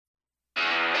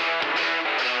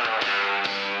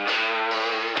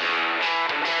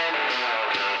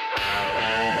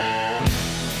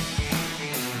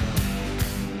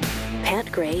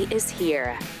Gray is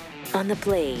here on the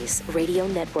Blaze Radio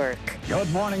Network. Good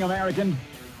morning, American.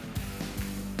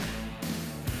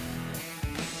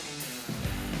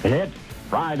 It's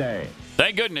Friday.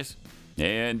 Thank goodness.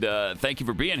 And thank you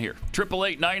for being here.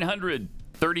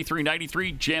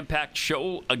 888-900-3393, jam-packed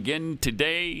show again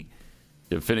today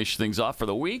to finish things off for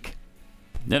the week.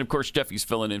 And, of course, Jeffy's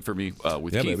filling in for me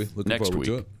with Keith baby. Looking next forward week.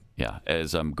 to it. Yeah,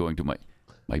 as I'm going to my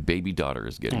baby daughter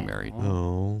is getting married.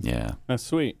 Oh. Yeah. That's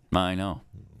sweet. I know.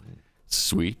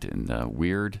 Sweet and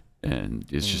weird, and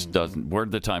it just doesn't.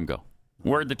 Where'd the time go?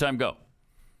 Where'd the time go?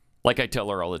 Like I tell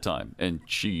her all the time, and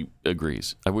she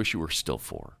agrees. I wish you were still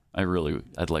 4.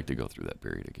 I'd like to go through that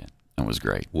period again. It was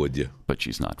great. Would you? But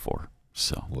she's not 4,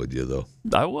 so. Would you, though?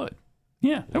 I would.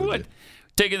 Yeah, I would. you?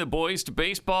 Taking the boys to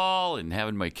baseball and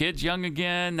having my kids young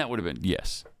again, that would have been,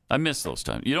 yes. I miss those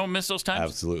times. You don't miss those times?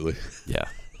 Absolutely. Yeah.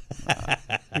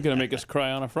 You're going to make us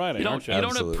cry on a Friday, aren't you? You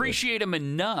don't Absolutely. appreciate them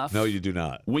enough. No, you do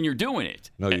not. When you're doing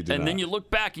it. No, you do And then not. you look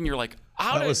back and you're like,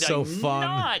 how That did was so I fun.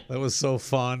 not That was so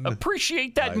fun.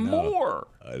 appreciate that I know. more?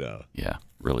 I know. Yeah,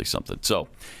 really something. So,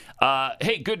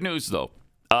 hey, good news, though.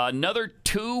 Another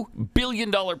 $2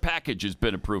 billion package has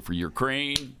been approved for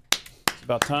Ukraine. It's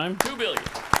about time. $2 billion.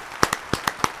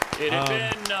 It had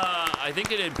been, I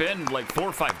think it had been like 4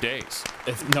 or 5 days.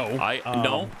 No, it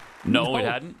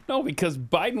hadn't. No, because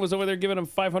Biden was over there giving him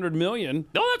 $500 million.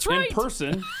 No, that's right. In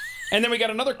person. And then we got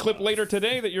another clip later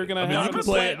today that you're going to You have. can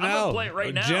play it I'm gonna now. play it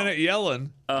right now. Janet Yellen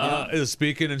is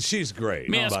speaking, and she's great. Let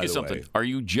me ask by you the something. way. Are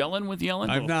you gelling with Yellen?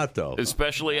 I'm not, though.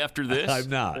 Especially after this? I'm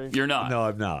not. You're not? No,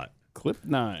 I'm not. Clip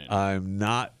 9. I'm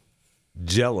not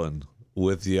gelling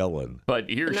with Yellen. But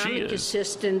here she Economic is.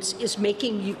 assistance is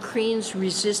making Ukraine's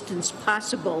resistance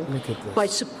possible by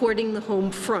supporting the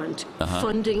home front,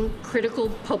 funding critical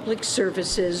public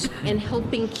services, and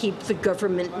helping keep the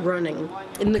government running.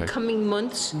 In the coming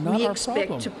months, Not we our expect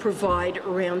problem. to provide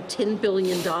around $10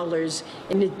 billion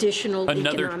in additional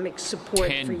Another economic support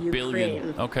 $10 for Ukraine.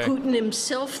 billion. Okay. Putin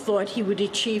himself thought he would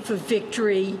achieve a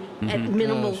victory at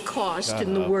minimal cost,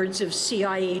 in the words of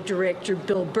CIA Director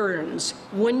Bill Burns.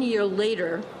 1 year later,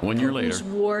 1 year Putin's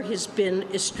later. war has been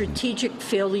a strategic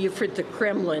failure for the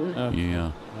Kremlin.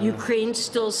 Yeah. Ukraine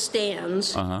still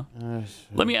stands.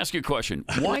 Let me ask you a question.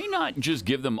 Why not just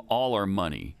give them all our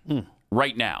money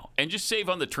right now and just save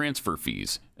on the transfer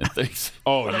fees and things?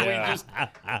 Oh, Why don't we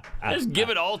yeah. just give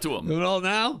it all to them? Do it all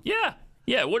now? Yeah.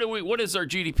 Yeah. What is our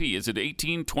GDP? Is it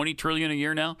 18, 20 trillion a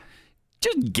year now?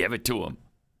 Just give it to them.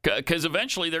 Because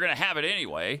eventually they're going to have it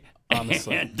anyway.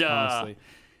 Honestly. And, honestly.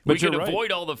 we But you're can right.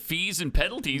 avoid all the fees and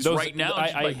penalties Those- right now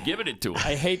just by giving it to them.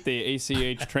 I hate the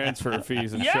ACH transfer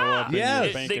fees that Yeah. show up in Yes.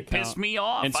 your bank They account. piss me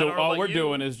off. And I so don't know all about we're you.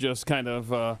 doing is just kind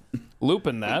of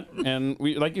looping that. And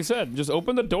we, like you said, just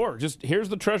open the door. Just here's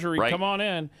the treasury. Right. Come on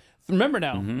in. Remember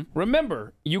now.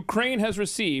 Remember, Ukraine has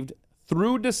received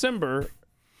through December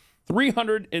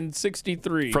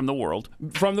 363 From the world.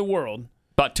 from the world.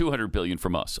 About 200 billion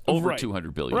from us. Over Right.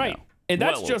 200 billion Right. now. And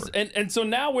that's Well just over. and so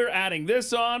now we're adding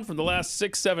this on from the last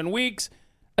 6-7 weeks.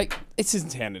 Like, it's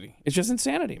insanity. It's just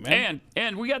insanity, man.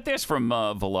 And we got this from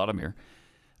Volodymyr.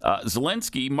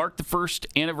 Zelensky marked the first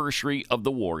anniversary of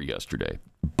the war yesterday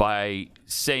by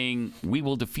saying, "We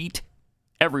will defeat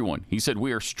everyone." He said,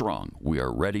 "We are strong. We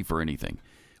are ready for anything.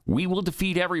 We will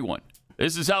defeat everyone."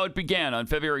 This is how it began on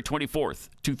February 24th,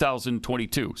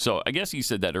 2022. So I guess he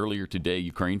said that earlier today,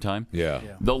 Ukraine time. Yeah.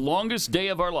 The longest day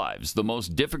of our lives, the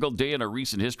most difficult day in our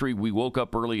recent history. We woke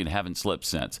up early and haven't slept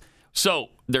since. So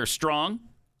they're strong,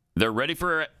 they're ready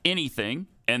for anything,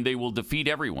 and they will defeat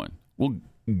everyone. Well,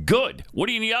 good. What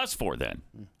do you need us for then?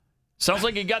 Sounds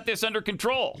like you got this under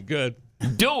control. Good.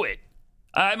 Do it.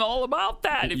 I'm all about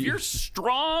that. If you're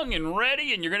strong and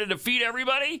ready and you're going to defeat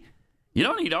everybody, you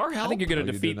don't need our help. I think you're going to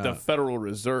No, you do defeat the not. Federal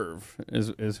Reserve is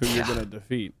who you're going to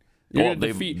defeat. Well,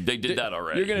 gonna they did that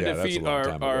already. You're going to Yeah, that's a defeat long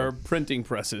time our ago. printing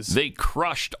presses. They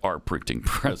crushed our printing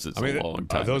presses a long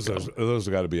time those ago. those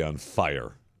have got to be on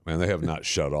fire. Man, they have not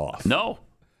shut off. No.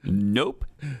 Nope.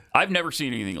 I've never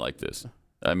seen anything like this.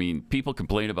 I mean, people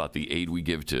complain about the aid we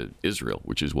give to Israel,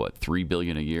 which is what, $3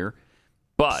 billion a year?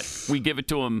 But we give it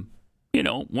to them,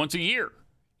 once a year.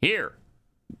 Here,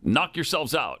 knock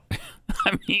yourselves out.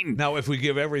 I mean, Now, if we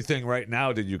give everything right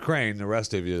now to Ukraine, the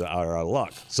rest of you are out of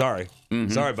luck. Sorry.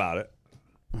 Sorry about it.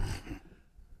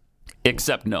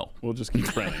 except no. We'll just keep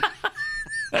praying.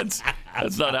 That's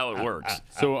not how it works.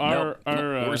 So Nope.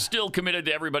 our We're still committed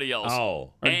to everybody else.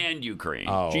 Oh. And Ukraine.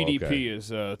 Oh, GDP okay.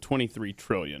 is 23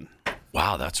 trillion.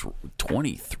 Wow, that's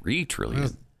 23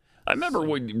 trillion. I remember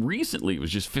when recently it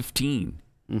was just 15.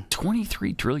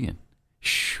 23 trillion.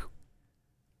 Shoo.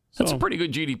 That's a So- pretty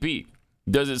good GDP.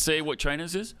 Does it say what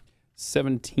China's is?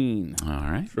 17 All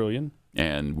right. trillion.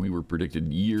 And we were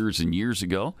predicted years and years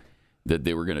ago that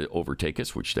they were going to overtake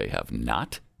us, which they have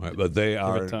not. Right, but they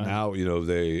are now,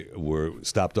 they were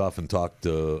stopped off and talked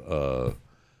to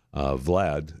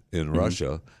Vlad in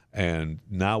Russia. And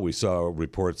now we saw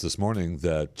reports this morning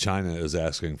that China is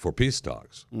asking for peace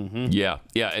talks. Yeah.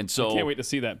 And so I can't wait to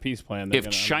see that peace plan. If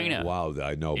China, wow,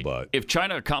 I know, but if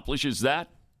China accomplishes that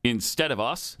instead of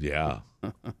us,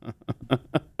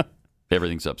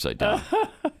 everything's upside down.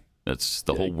 That's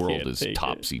the whole world is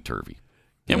topsy-turvy.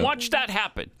 And watch that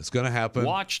happen. It's going to happen.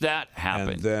 Watch that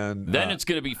happen. And then it's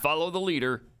going to be follow the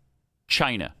leader,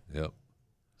 China. Yep.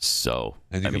 So,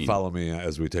 and you can follow me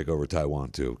as we take over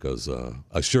Taiwan too, because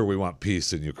sure we want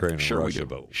peace in Ukraine and Russia,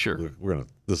 but we're gonna.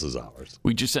 This is ours.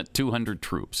 We just sent 200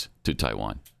 troops to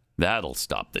Taiwan. That'll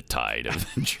stop the tide of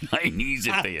the Chinese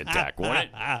if they attack, won't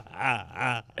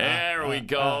it? There we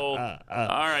go. All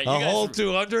right, a whole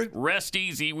 200. Rest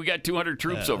easy. We got 200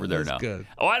 troops over there now. Good.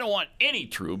 Oh, I don't want any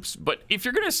troops, but if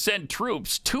you're going to send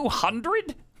troops,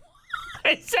 200.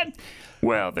 I said.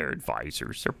 Well, they're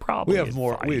advisors. They're probably we have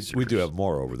more. We do have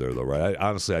more over there, though, right?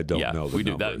 Honestly, I don't know. We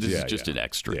do. Numbers. This is just an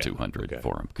extra 200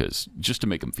 for them, because just to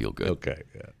make them feel good. Okay.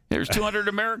 Yeah. There's 200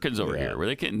 Americans over here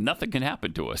where nothing can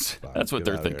happen to us. Fine, that's what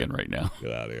they're thinking right now.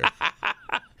 Get out of here.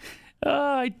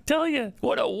 I tell you,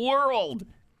 what a world.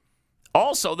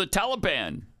 Also, the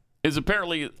Taliban is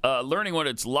apparently learning what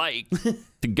it's like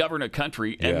to govern a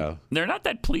country, and they're not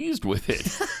that pleased with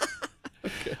it.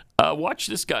 Watch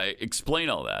this guy explain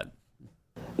all that.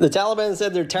 The Taliban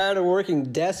said they're tired of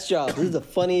working desk jobs. This is the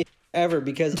funniest ever,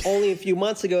 because only a few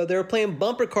months ago they were playing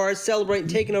bumper cars celebrating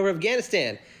taking over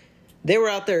Afghanistan. They were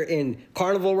out there in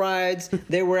carnival rides.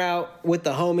 They were out with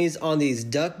the homies on these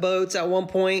duck boats at one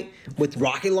point with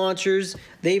rocket launchers.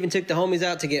 They even took the homies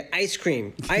out to get ice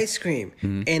cream.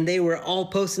 And they were all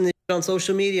posting this on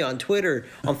social media, on Twitter,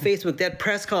 on Facebook. They had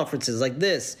press conferences like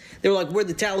this. They were like, we're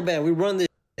the Taliban. We run this.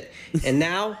 And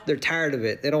now they're tired of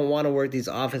it. They don't want to work these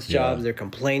office jobs. They're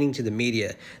complaining to the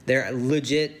media. They're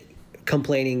legit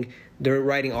complaining. They're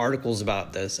writing articles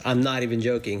about this. I'm not even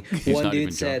joking. One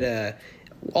dude said,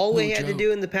 all we had to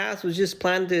do in the past was just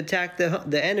plan to attack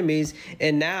the enemies.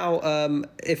 And now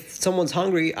if someone's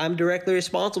hungry, I'm directly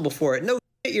responsible for it. No,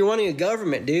 you're running a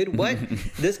government, dude. What?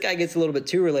 This guy gets a little bit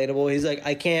too relatable. He's like,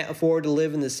 I can't afford to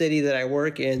live in the city that I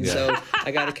work in, so I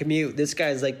got to commute. This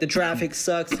guy's like, the traffic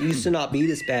sucks. It used to not be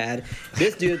this bad.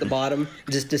 This dude at the bottom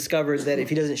just discovered that if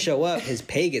he doesn't show up, his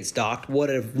pay gets docked. What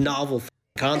a novel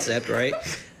concept, right?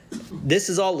 This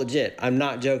is all legit. I'm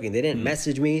not joking. They didn't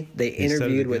message me. They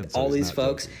interviewed with all these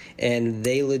folks, and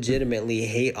they legitimately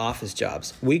hate office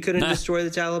jobs. We couldn't destroy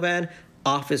the Taliban.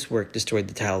 Office work destroyed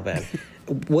the Taliban.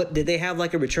 What did they have,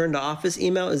 like a return to office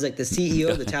email? Is like the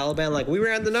CEO of the Taliban, like, we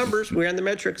ran the numbers, we ran the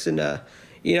metrics, and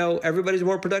everybody's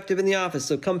more productive in the office.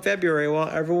 So come February, well,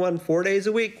 everyone 4 days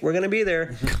a week, we're gonna be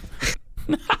there.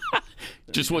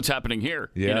 Just what's happening here.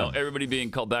 Yeah. Everybody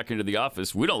being called back into the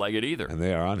office. We don't like it either. And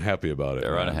they are unhappy about it.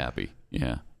 They're unhappy.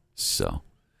 Yeah. So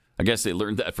I guess they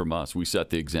learned that from us. We set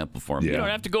the example for them. You don't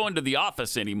have to go into the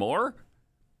office anymore.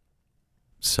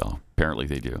 So apparently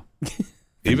they do.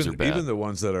 Even the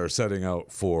ones that are setting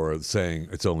out for saying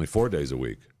it's only 4 days a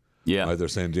week. Yeah. Right? They're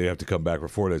saying, do you have to come back for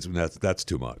 4 days? And that's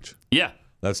too much. Yeah.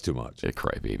 That's too much. They're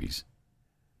crybabies.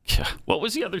 Yeah. What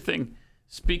was the other thing?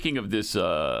 Speaking of this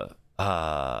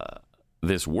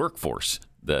this workforce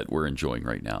that we're enjoying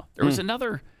right now, there was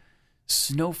another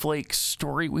snowflake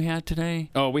story we had today.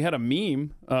 Oh, we had a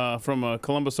meme from a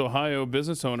Columbus, Ohio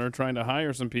business owner trying to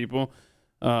hire some people,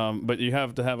 but you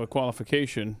have to have a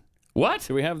qualification. What?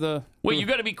 Do we have the... Wait, you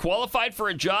got to be qualified for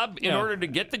a job in order to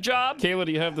get the job? Kayla,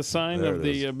 do you have the sign of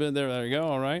the... there you go,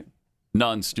 all right.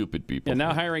 Non-stupid people. And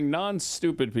now hiring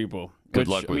non-stupid people. Good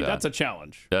luck with that. That's a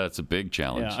challenge. That's a big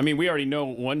challenge. Yeah, we already know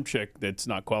one chick that's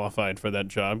not qualified for that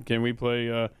job. Can we play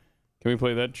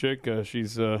that chick?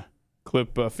 She's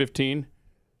clip 15.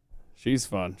 She's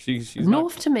fun. She's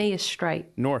North to me is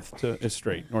straight. North is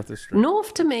straight.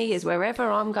 North to me is wherever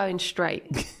I'm going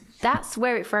straight. That's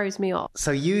where it throws me off.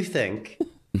 So you think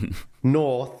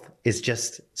north is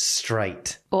just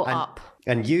straight. Or up.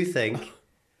 And you think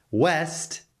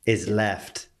west is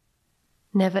left.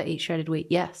 Never eat shredded wheat,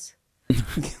 yes.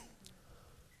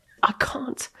 I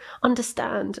can't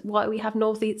understand why we have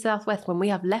north, east, south, west when we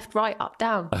have left, right, up,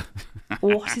 down.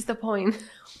 What is the point?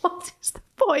 What is the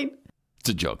point? It's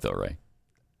a joke, though, right?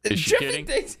 Is she kidding?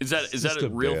 Is that a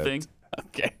real thing?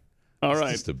 Okay. All right.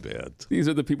 It's just a bit. These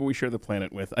are the people we share the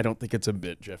planet with. I don't think it's a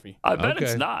bit, Jeffy. I bet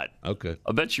it's not. Okay.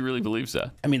 I bet she really believes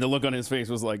that. I mean, the look on his face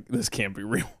was like, this can't be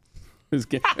real.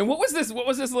 And what was this? What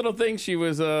was this little thing? She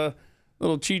was a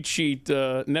little cheat sheet.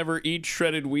 Never eat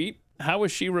shredded wheat. How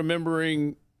was she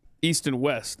remembering east and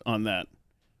west on that.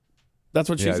 That's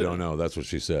what she said. I don't know. That's what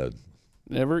she said.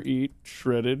 Never eat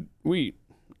shredded wheat.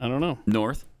 I don't know.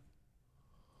 North.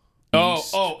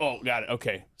 East, got it.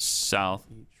 Okay. South.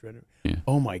 Eat shredded. Yeah.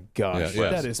 Oh my gosh, Yeah,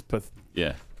 that is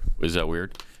Yeah. Is that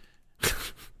weird?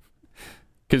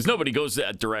 Because nobody goes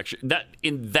that direction, that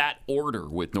in that order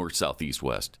with north, south, east,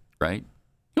 west, right?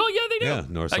 Oh yeah, they do. Yeah,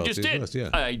 north, south, I just east, did. west, yeah.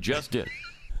 I just did.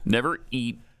 Never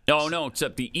eat. Oh no,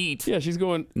 except the eat. Yeah, she's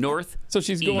going North. So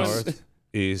she's going North,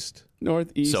 east.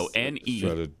 northeast. So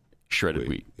N-E. Shredded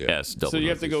wheat. Yeah. S double. So you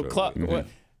have to go what?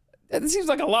 It seems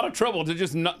like a lot of trouble to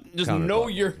just know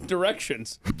your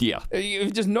directions. Yeah.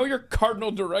 You just know your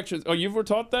cardinal directions. Oh, you were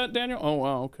taught that, Daniel? Oh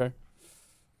wow, okay.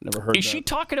 Never heard. Is she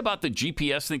talking about the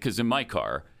GPS thing? Because in my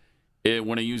car,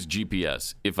 when I use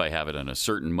GPS, if I have it on a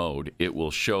certain mode, it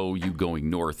will show you going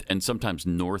north, and sometimes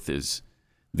north is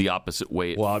the opposite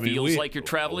way. It feels like you're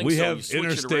traveling. We so have you switch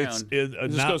interstates it around.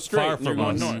 just not go straight far and you're from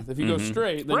going us. north. If you go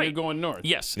straight, then you're going north.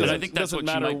 Yes, and I think that's what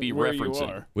she might be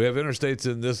referencing. We have interstates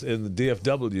in the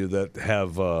DFW that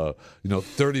have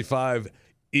 35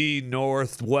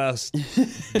 northwest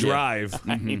drive.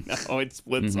 I know it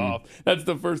splits off. That's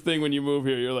the first thing when you move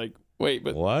here. You're like, wait,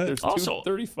 but what? There's also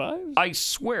 35. I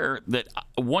swear that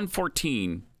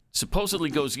 114 supposedly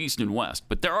goes east and west,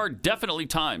 but there are definitely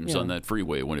times on that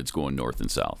freeway when it's going north and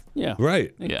south. Yeah.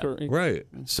 Right. Yeah. Right.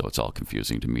 So it's all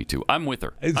confusing to me too. I'm with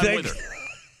her. I'm with her.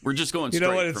 We're just going You straight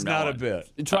know what? It's from not now a on.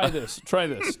 bit. Try this. Try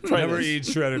this. Never eat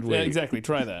shredded wheat. Yeah, exactly.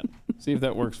 Try that. See if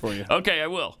that works for you. Okay, I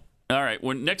will. All right.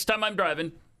 When next time I'm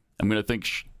driving, I'm going to think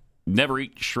never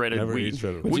eat shredded wheat,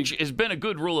 which has been a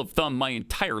good rule of thumb my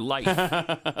entire life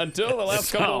until the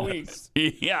last couple of weeks.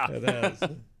 Yeah. It has.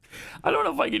 I don't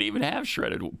know if I could even have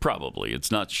shredded. Probably.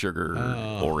 It's not sugar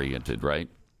oriented, right?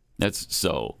 That's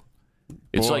so.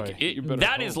 It's Boy, like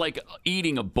that is like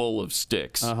eating a bowl of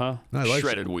sticks. Uh-huh. I like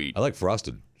shredded wheat. I like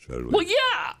frosted shredded wheat. Well,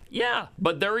 yeah.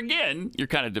 But there again, you're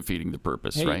kind of defeating the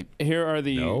purpose, Hey, right? Here are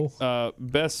the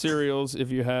best cereals if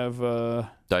you have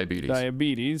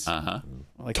diabetes.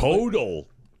 Like Total.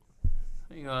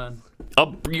 Hang on.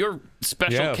 Your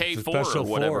special K4 special or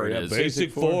whatever 4, it is.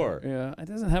 Basic 4. Yeah, it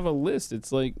doesn't have a list.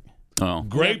 It's like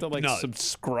Grape you have to nuts.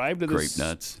 subscribe to Grape this.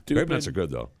 nuts. Grape nuts are good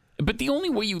though. But the only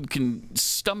way you can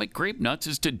stomach grape nuts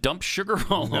is to dump sugar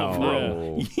all over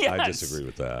No, them. Yes. I disagree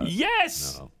with that.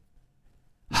 Yes. No.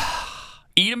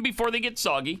 Eat them before they get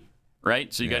soggy,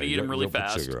 right? So you got to eat them really don't put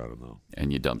fast. Sugar on them, though.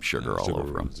 And you dump sugar all over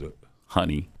them. ruins it.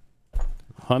 Honey.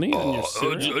 Honey on your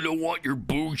cereal? I don't want your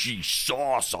bougie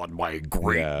sauce on my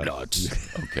grape nuts.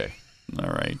 Okay. All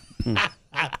right.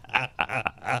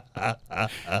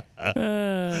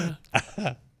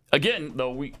 Again,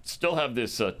 though, we still have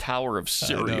this tower of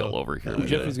cereal over here.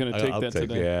 Jeff is going to take I'll that take,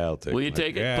 today. Yeah, I'll take. Will you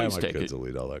take it? Yeah, Please my take kids it. will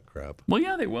eat all that crap. Well,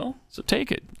 yeah, they will. So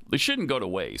take it. They shouldn't go to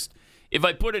waste. If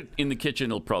I put it in the kitchen,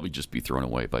 it'll probably just be thrown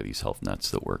away by these health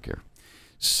nuts that work here.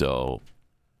 So,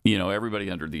 everybody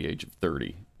under the age of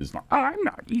 30 is not, I'm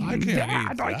not eating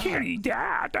that. I can't eat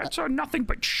that. That's nothing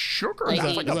but sugar.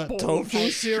 That's like a bowl of tofu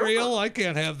sugar. cereal? I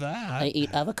can't have that. I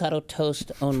eat avocado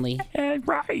toast only.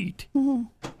 Right.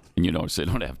 And you notice they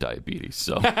don't have diabetes,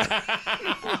 so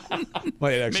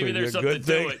Might actually maybe there's be a something good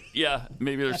thing. to it. Yeah,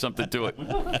 maybe there's something to it.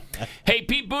 Hey,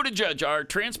 Pete Buttigieg, our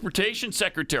transportation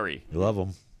secretary, You love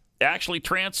them. actually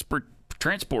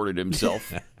transported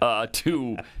himself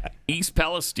to East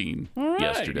Palestine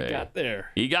yesterday.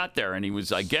 He got there. And he was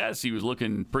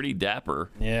looking pretty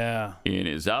dapper Yeah. in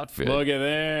his outfit. Look at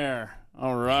there.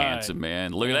 All right. Handsome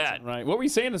man. Look at that. Right. What were you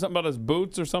saying? Something about his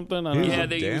boots or something? I don't He's know. a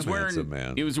damn handsome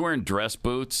man. He was wearing dress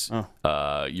boots.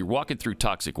 You're walking through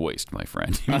toxic waste, my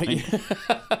friend.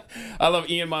 I love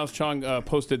Ian Miles Chong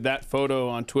posted that photo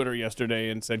on Twitter yesterday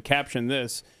and said, caption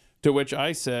this, to which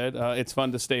I said, it's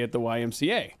fun to stay at the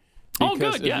YMCA. Oh,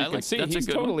 Because good. as Yeah, you can see, that's a he's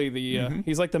good one. totally the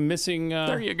he's like the missing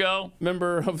There you go.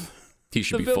 member of He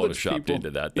should the be Village photoshopped people.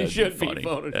 into that. He That'd should be be funny.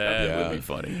 photoshopped. That would be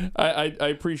funny. I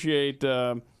appreciate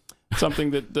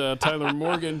something that Tyler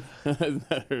Morgan,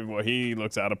 well, he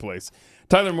looks out of place.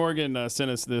 Tyler Morgan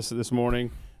sent us this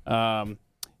morning.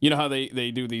 You know how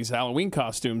they do these Halloween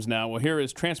costumes now? Well, here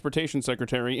is Transportation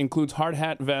Secretary, includes hard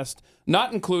hat, vest,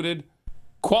 not included,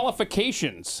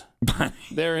 qualifications.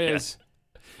 There is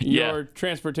your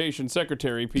Transportation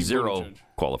Secretary, Pete Zero Buttigieg.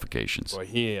 qualifications. Boy,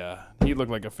 he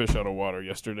looked like a fish out of water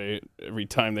yesterday every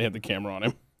time they had the camera on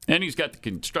him. And he's got the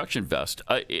construction vest.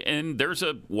 And there's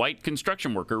a white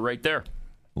construction worker right there.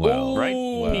 Wow. Right?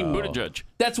 Wow. Pete Buttigieg.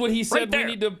 That's what he said Right we there.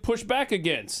 need to push back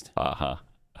against. Uh-huh.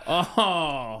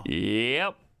 Oh.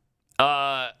 Yep.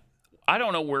 I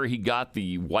don't know where he got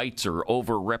the whites are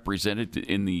overrepresented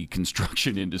in the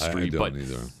construction industry, I don't but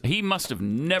either. he must have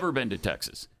never been to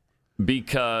Texas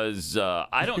because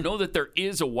I don't know that there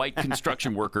is a white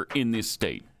construction worker in this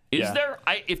state. Is there?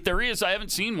 If there is, I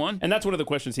haven't seen one. And that's one of the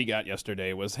questions he got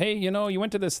yesterday was, hey, you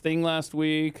went to this thing last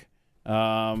week,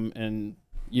 and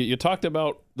you talked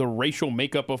about the racial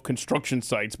makeup of construction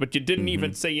sites, but you didn't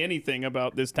even say anything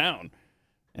about this town.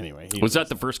 Anyway. Was that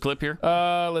the first clip here?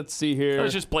 Let's see here.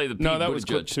 Let's just play the Pete No, that was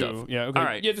clip Buttigieg 2. stuff. Yeah, okay. All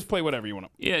right. Yeah, just play whatever you want.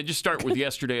 Yeah, just start with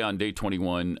yesterday on day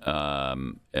 21,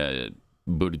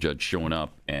 Buttigieg showing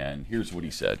up, and here's what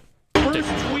he said. First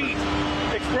tweet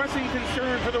expressing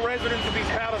concern for the residents of East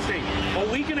Palestine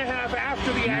a week and a half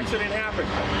after the accident happened.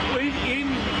 In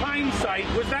hindsight,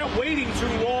 was that waiting too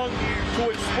long to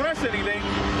express anything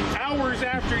hours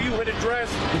after you had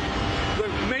addressed the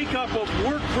makeup of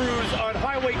work crews on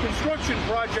highway construction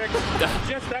projects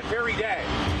just that very day?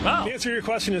 Oh. The answer to your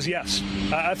question is yes.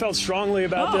 I felt strongly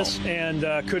about this and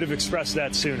could have expressed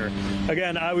that sooner.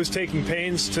 Again, I was taking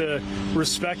pains to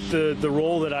respect the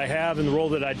role that I have and the role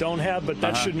that I don't have, but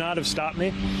that should not have stopped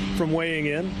me from weighing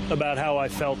in about how I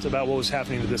felt about what was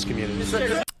happening to this community.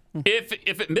 If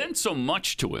it meant so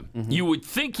much to him, you would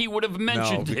think he would have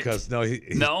mentioned it. Because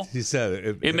he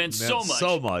said it meant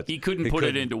so much. He couldn't put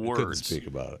it into words. Couldn't speak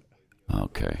about it.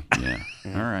 Okay. Yeah.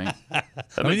 All right.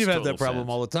 I mean, you've had that problem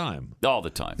all the time. All the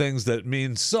time. Things that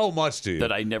mean so much to you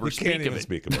that I never you speak can't of even it.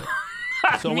 speak about.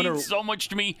 So it means so much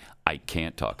to me, I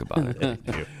can't talk about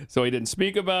it. So he didn't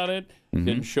speak about it,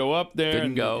 didn't show up there,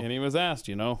 Didn't go. And he was asked,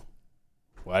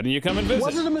 why didn't you come and visit?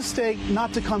 Was it a mistake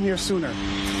not to come here sooner?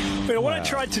 What I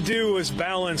tried to do was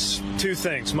balance two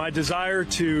things. My desire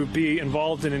to be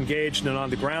involved and engaged and on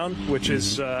the ground, which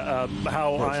is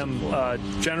how I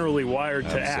am generally wired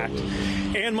to act,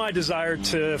 and my desire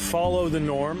to follow the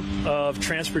norm of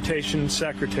transportation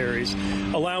secretaries,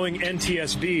 allowing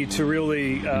NTSB to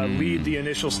really lead the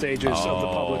initial stages of the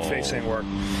public-facing work.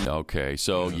 Okay,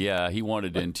 so he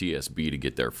wanted NTSB to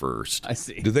get there first. I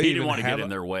see. He didn't want to get in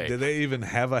their way. Do they even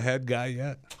have a head guy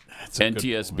yet?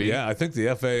 NTSB? Yeah, I think the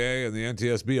FAA and the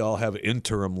NTSB all have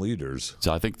interim leaders.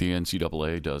 So I think the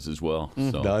NCAA does as well.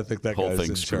 So No, I think that whole guy's thing's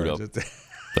in screwed charge. up.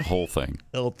 The whole thing.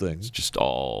 It's just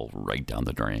all right down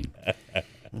the drain.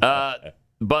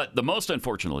 But the most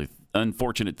unfortunate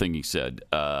thing he said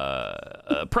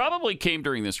probably came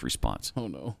during this response. Oh,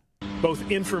 no. Both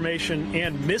information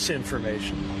and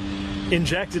misinformation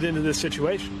injected into this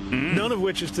situation, none of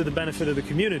which is to the benefit of the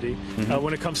community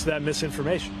when it comes to that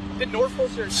misinformation.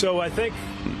 So I think,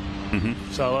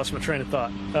 so I lost my train of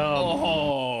thought.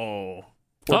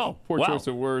 Poor choice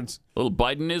of words. A little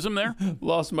Bidenism there.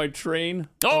 Lost my train of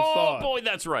Oh, thought. Boy,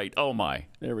 that's right. Oh, my.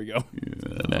 There we go.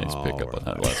 Yeah, nice pickup on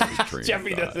that last train.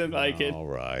 Jeffy doesn't like it. All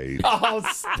right. Oh,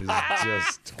 stop. He's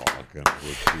just talking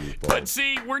with people. But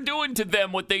see, we're doing to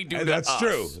them what they do to That's us.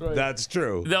 true. Right. That's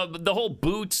true. The whole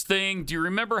boots thing. Do you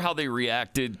remember how they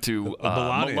reacted to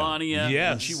Melania?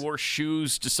 Yes. When she wore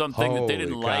shoes to something that they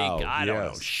didn't like. I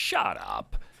don't know. Shut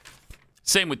up.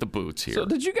 Same with the boots here. So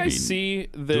did you guys see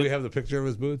the? Do we have the picture of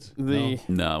his boots?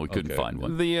 No, we couldn't find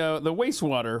one. The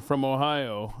wastewater from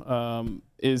Ohio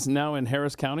is now in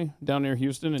Harris County, down near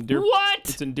Houston, and What?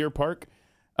 It's in Deer Park.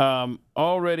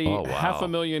 Already, Oh, wow.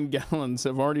 500,000 gallons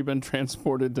have already been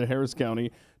transported to Harris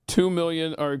County. 2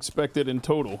 million are expected in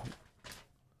total.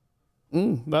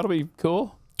 That'll be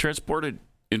cool. Transported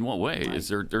in what way? Is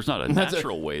there's not a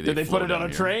natural way? Did they flow put it on down a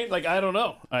here. train? Like, I don't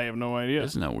know. I have no idea.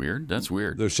 Isn't that weird? That's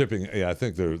weird. They're shipping. Yeah, I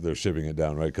think they're shipping it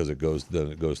down, right? Because it goes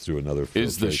through another.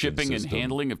 Is the filtration shipping system. and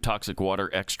handling of toxic water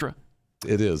extra?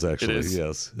 It is actually. It is?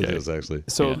 Yes, it is actually.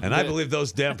 So and I believe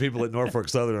those damn people at Norfolk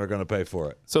Southern are going to pay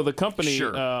for it. So the company,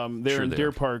 Sure. they're Sure in they Deer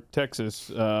are. Park,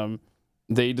 Texas.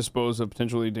 They dispose of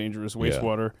potentially dangerous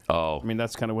wastewater. Oh, I mean,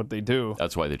 that's kind of what they do.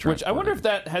 that's why they Which transport I wonder it. if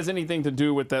that has anything to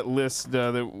do with that list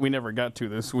that we never got to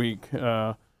this week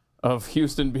of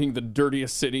Houston being the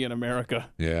dirtiest city in America.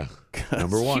 Yeah,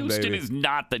 number one, Houston baby. is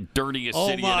not the dirtiest Oh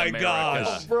city my in America.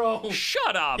 gosh. Bro,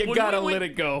 Shut up. you When gotta we let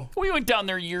it go. We went down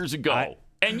there years ago,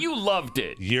 and you loved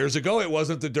it. Years ago, it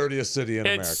wasn't the dirtiest city in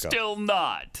America. It's still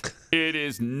not. It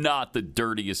is not the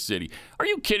dirtiest city. Are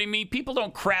you kidding me? People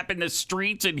don't crap in the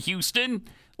streets in Houston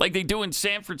like they do in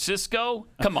San Francisco.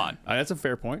 Come on. That's a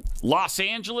fair point. Los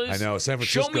Angeles. I know, San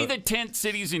Francisco- Show me the tent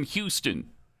cities in Houston.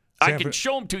 I can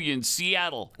show them to you in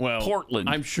Seattle, Portland,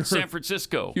 I'm sure San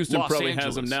Francisco, Houston Los probably Angeles.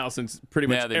 has them now, since pretty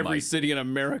much they every might. city in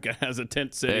America has a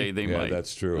tent city. Hey, they might.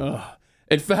 That's true.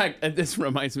 In fact, and this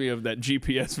reminds me of that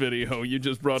GPS video you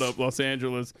just brought up, Los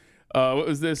Angeles. What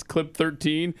was this, clip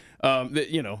 13?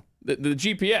 The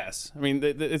GPS. I mean,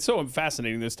 it's so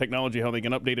fascinating, this technology, how they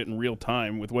can update it in real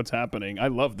time with what's happening. I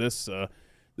love this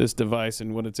device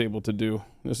and what it's able to do.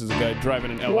 This is a guy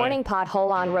driving in LA. Warning,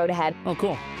 pothole on road ahead. Oh,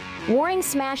 cool. Warning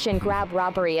smash and grab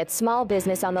robbery at small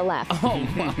business on the left. Oh,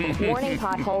 wow. Warning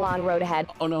pothole on road ahead.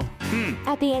 Oh, no.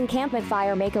 At the encampment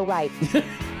fire, make a right.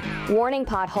 Warning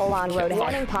pothole on road ahead.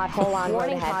 Warning pothole on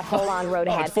road ahead. Pothole on road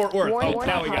ahead. Oh, it's Fort Worth. Warning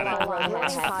Now we got it. Warning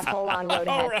pothole on road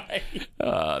ahead.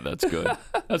 All right. That's good.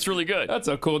 That's really good. That's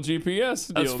a cool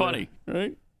GPS deal. That's funny. There,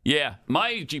 right? Yeah,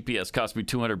 my GPS cost me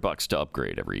 $200 to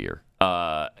upgrade every year,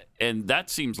 and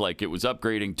that seems like it was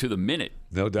upgrading to the minute.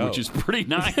 No doubt, which is pretty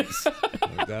nice.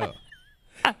 No doubt.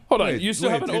 Hold on, you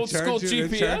still have an old school GPS?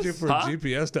 They charge you for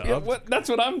GPS to up? That's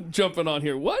what I'm jumping on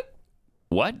here. What?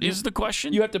 What is the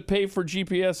question? You have to pay for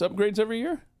GPS upgrades every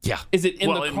year? Yeah. Is it in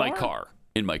the car? in my car.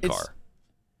 In my car.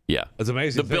 Yeah. It's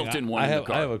amazing. The built-in one in the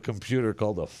car. I have a computer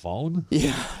called a phone.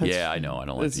 Yeah. Yeah, I know. I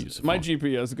don't like to use the phone. My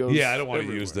GPS goes. Yeah, I don't want to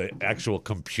everywhere. use the actual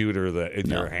computer that in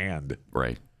your hand.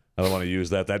 Right. I don't want to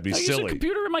use that. That'd be I silly. use a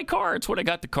computer in my car. It's what I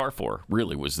got the car for.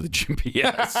 Really, was the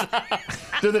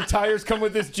GPS. Do the tires come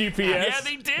with this GPS? Yeah,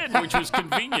 they did, which was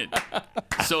convenient.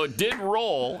 So it did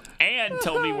roll and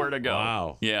tell me where to go.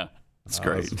 Wow. Yeah. It's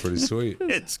great. That's pretty sweet.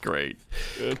 It's great.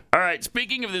 Good. All right.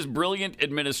 Speaking of this brilliant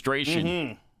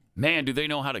administration, man, do they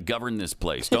know how to govern this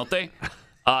place, don't they?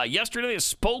 Yesterday, a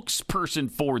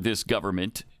spokesperson for this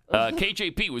government,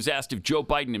 KJP, was asked if Joe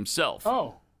Biden himself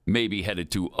may be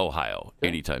headed to Ohio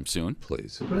anytime soon.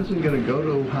 Please. Is the president going to go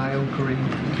to Ohio, Kareem?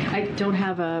 I don't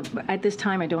have at this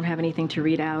time, I don't have anything to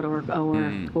read out or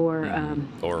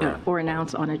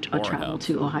announce on a travel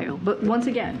to Ohio. But once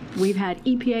again, we've had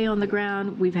EPA on the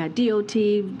ground, we've had DOT,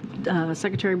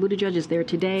 Secretary Buttigieg is there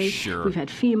today. Sure. We've had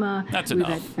FEMA. That's we've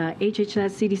enough. had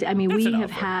HHS, CDC. I mean, That's we have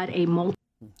had a multi.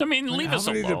 I mean, leave us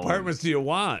alone. How many departments do you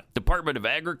want? Department of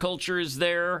Agriculture is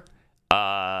there.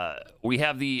 We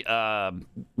have the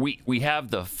we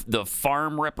have the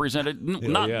farm representative,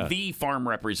 not the farm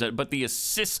representative, but the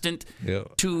assistant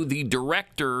to the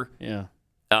director.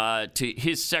 To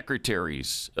his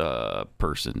secretary's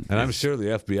person. And I'm sure the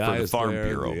FBI the is Farm there,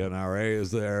 Bureau. the NRA is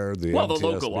there, the the NTSB.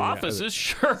 local offices,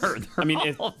 sure. I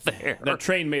mean, there. That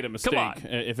train made a mistake. Come on.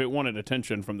 If it wanted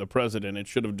attention from the president, it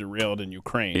should have derailed in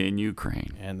Ukraine.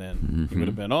 And then he would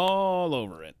have been all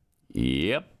over it.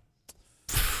 Yep.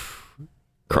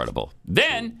 Incredible.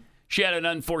 Then she had an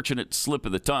unfortunate slip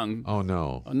of the tongue. Oh,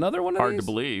 no. Another one of Hard these? to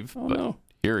believe, Oh, but no.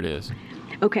 here it is.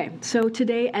 Okay, so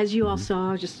today, as you all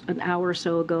saw just an hour or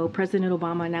so ago, President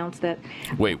Obama announced that.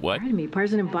 Wait, what? Pardon me,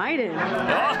 President Biden.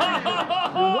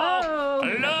 Whoa!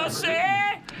 Lucy,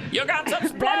 you got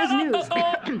some That is news.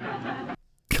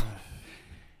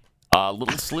 A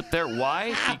little slip there.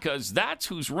 Why? Because that's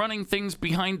who's running things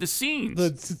behind the scenes.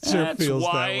 That sure That's feels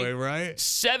why that way, right?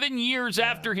 7 years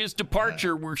after his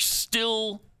departure, we're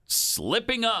still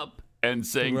slipping up and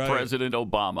saying Right. President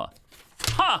Obama.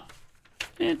 Huh.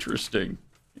 Interesting.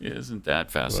 Isn't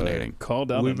that fascinating? Called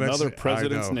out We another mentioned-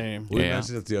 president's I know. name. We Yeah.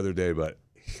 mentioned it the other day, but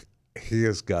he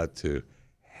has got to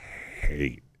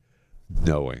hate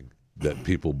knowing that some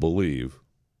people believe,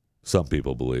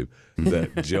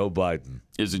 that Joe Biden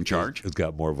is in charge. Has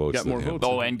got more votes than him.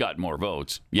 Oh, and got more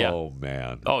votes. Yeah. Oh,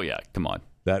 man. Oh, yeah. Come on.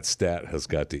 That stat has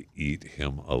got to eat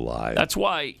him alive. That's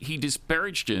why he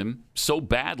disparaged him so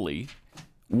badly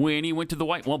when he went to the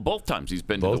White. Well, both times he's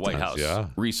been to the White House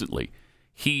recently.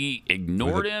 He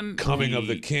ignored him. Coming of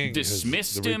he the king.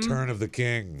 dismissed the him. return of the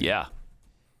king. Yeah.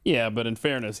 Yeah, but in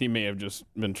fairness, he may have just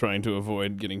been trying to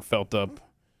avoid getting felt up.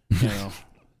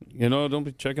 Don't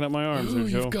be checking out my arms there,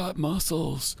 Joe. You've got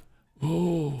muscles.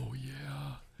 Oh,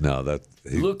 yeah. No, that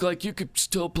Look like you could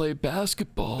still play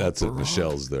basketball. That's it.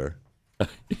 Michelle's there.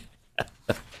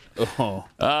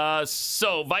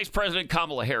 So Vice President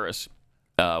Kamala Harris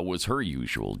was her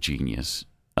usual genius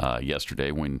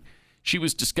yesterday when she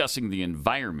was discussing the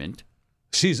environment.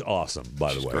 She's awesome,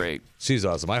 by the way. Great. She's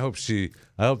awesome. I hope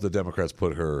the Democrats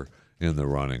put her in the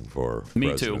running for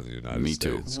president of the United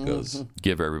States. Because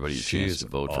give everybody a chance to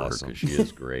vote for her because she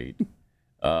is great.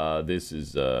 This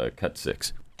is cut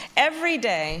 6. Every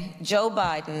day, Joe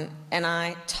Biden and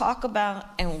I talk about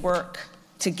and work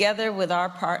together with our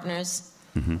partners,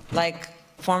 like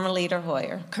former leader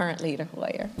Hoyer, current leader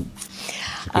Hoyer,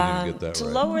 to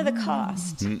lower the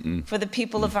cost for the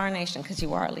people of our nation, because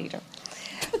you are a leader.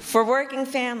 For working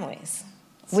families,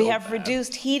 we have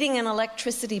reduced heating and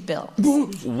electricity bills.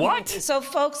 What? So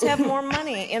folks have more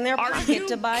money in their pocket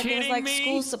to buy things like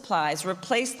school supplies,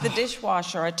 replace the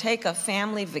dishwasher, or take a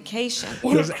family vacation.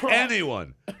 Does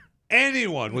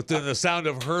anyone within the sound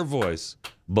of her voice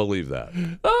believe that?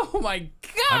 Oh, my God.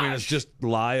 I mean, it's just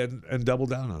lie and double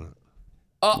down on it.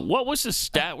 What was the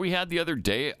stat we had the other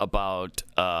day about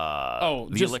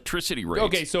the electricity rates?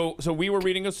 Okay, so we were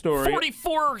reading a story.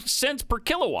 44 cents per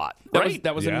kilowatt, right?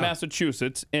 That was in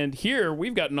Massachusetts. And here,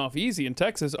 we've gotten off easy in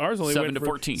Texas. Ours only 7 went to for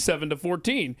 14. 7 to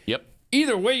 14. Yep.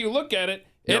 Either way you look at it,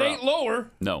 You're it ain't up.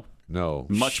 lower. No.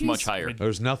 Much higher.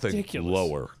 There's nothing ridiculous.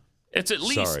 lower. It's at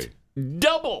least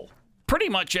double pretty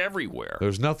much everywhere.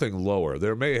 There's nothing lower.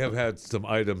 There may have had some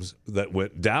items that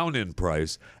went down in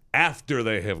price after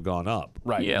they have gone up.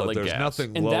 Right. Yeah, but like there's gas.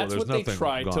 nothing And lower. that's There's what they nothing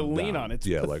tried to gone lean down. on. It's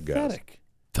like gas. pathetic.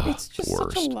 It's just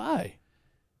such a lie.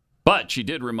 But she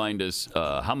did remind us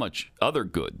how much other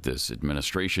good this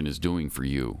administration is doing for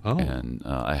you. And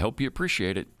I hope you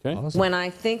appreciate it. Okay. Awesome. When I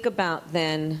think about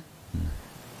then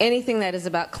anything that is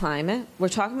about climate, we're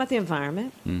talking about the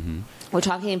environment. Mm-hmm. We're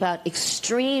talking about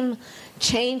extreme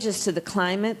changes to the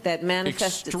climate that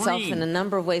manifest itself in a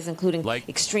number of ways, including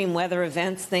extreme weather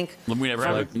events. Think we never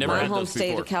had my home those state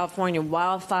before. of California,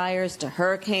 wildfires to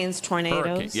hurricanes,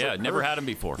 tornadoes. Yeah, never had them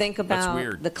before. Think That's about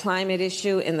weird. the climate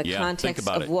issue in the Yeah, think context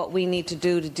about of it. what we need to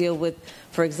do to deal with,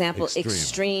 for example,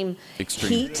 extreme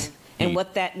heat. And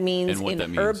what that means And what in that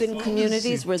means. urban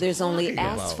communities where there's only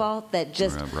about? asphalt that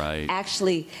just Right.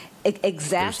 actually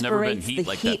exasperates heat the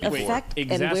like that heat before. effect, and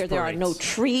where there are no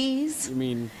trees. You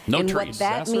mean No and trees. what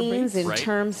that means in Right.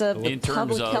 terms of the In terms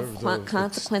public of- health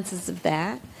consequences of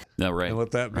that. No, right. And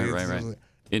what that means Right. is-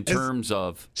 In terms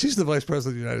of... She's the vice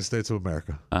president of the United States of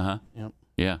America. Uh-huh. Yep.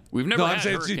 Yeah. We've never No, had I'm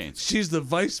saying hurricanes. she's the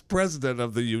vice president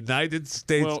of the United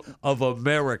States of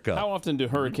America. How often do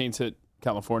hurricanes hit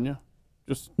California?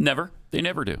 Just Never. They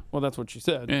never do. Well, that's what she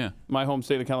said. Yeah. My home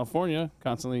state of California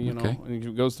constantly, Okay.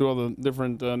 it goes through all the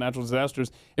different natural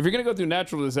disasters. If you're going to go through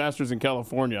natural disasters in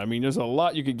California, I mean, there's a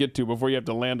lot you could get to before you have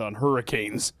to land on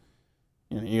hurricanes.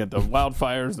 You got the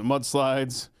wildfires, the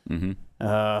mudslides. Mm-hmm.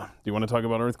 Do you want to talk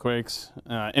about earthquakes?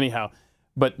 Anyhow,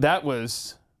 but that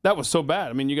was so bad.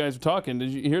 I mean, you guys were talking.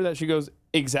 Did you hear that? She goes,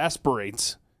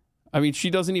 exasperates. I mean, she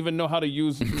doesn't even know how to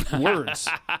use words.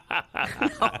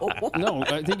 No,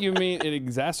 I think you mean it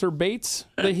exacerbates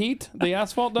the heat, the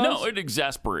asphalt does? No, it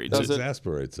exasperates it.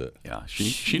 Exasperates it. Yeah,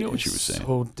 she knew what she was saying.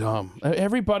 So dumb.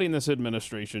 Everybody in this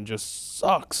administration just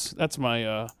sucks. That's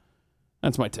my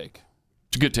take.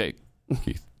 It's a good take,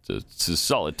 Keith. It's a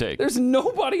solid take. There's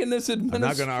nobody in this I'm administration.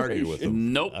 not going to argue with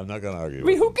him. Nope. I'm not going to argue I with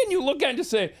mean, him. who can you look at and just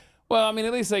say, well, I mean,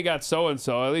 at least they got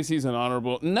so-and-so. At least he's an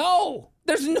honorable. No!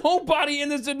 There's nobody in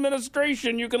this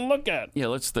administration you can look at. Yeah,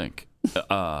 let's think.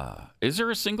 Is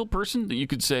there a single person that you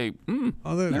could say,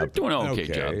 they're doing an okay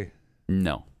job?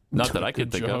 No. Not that I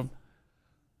could think of.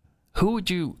 Who would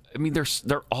you? I mean,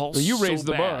 they're all Well, you so raised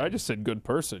the bar. bad. I just said good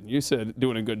person. You said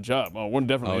doing a good job. Oh, we're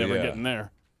definitely never getting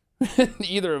there.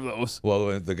 Either of those.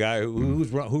 Well, the guy who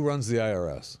runs the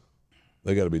IRS,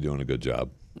 they got to be doing a good job.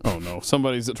 Oh, no.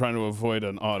 Somebody's trying to avoid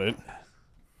an audit.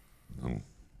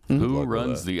 Who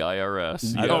runs the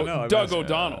IRS? I don't know. Doug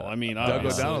O'Donnell. I mean, Doug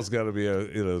obviously. O'Donnell's got to be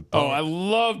a Oh, I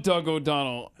love Doug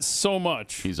O'Donnell so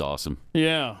much. He's awesome.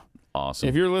 Yeah. Awesome.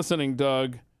 If you're listening,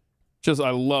 Doug, I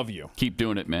love you. Keep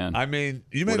doing it, man. I mean,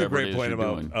 you made Whatever a it great is point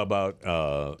you're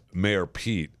about Mayor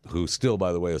Pete, who still,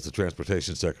 by the way, is the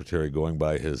transportation secretary, going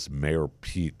by his Mayor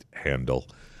Pete handle.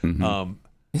 Mm-hmm.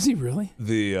 Is he really?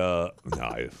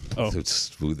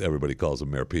 Everybody calls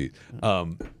him Mayor Pete.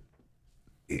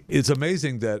 It's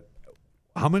amazing that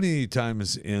how many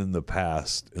times in the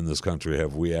past in this country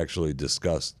have we actually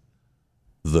discussed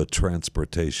the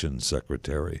transportation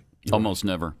secretary? Almost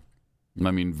never.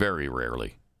 I mean, very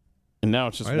rarely. And now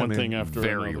it's just one thing after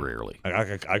very another. rarely.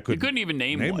 I couldn't even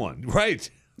name one. Right.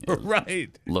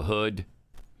 Right. LaHood,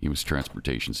 he was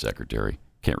transportation secretary.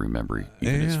 Can't remember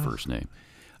even his first name.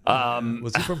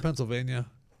 Was he from Pennsylvania?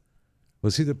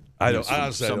 Was he the? I don't.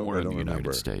 Honestly, somewhere I don't in the remember.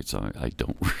 United States. I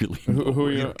don't really know. Who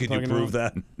are you Can you talking prove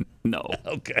about? that? No.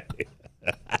 Okay.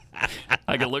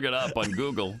 I could look it up on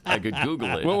Google. I could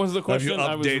Google it. What was the Have question? you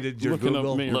updated your looking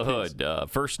Google? up Mayor Pete's. LaHood,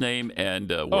 first name and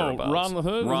whereabouts. Ron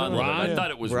LaHood? Ron Is that LaHood. right? I thought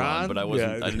it was Ron, but I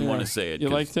wasn't. Yeah. I didn't want to say it. You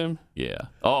 'cause- liked him? Yeah.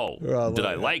 Oh, Ron did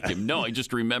I LaHood. like him? No, I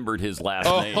just remembered his last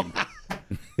Oh. name.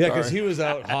 Yeah, because he was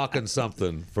out hawking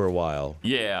something for a while.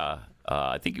 Yeah.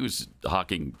 I think he was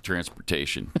hawking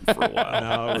transportation for a while.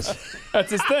 No, it was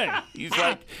That's his thing. He's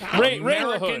like, Ray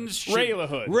Americans LaHood. Ray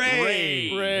LaHood.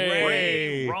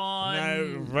 Ray,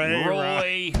 Ron,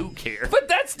 Roy, who cares? But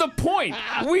that's the point.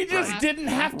 We just didn't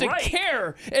have to Right.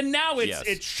 care. And now Yes.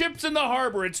 it's ships in the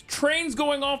harbor. It's trains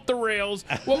going off the rails.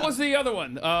 What was the other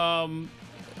one?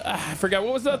 I forgot.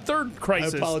 What was the third I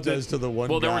crisis? apologize to the one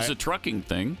Well, guy. there was a trucking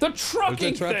thing. The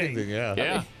trucking, The trucking thing, yeah.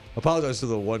 Yeah. Apologize to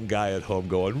the one guy at home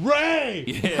going, Ray!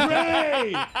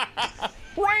 Ray!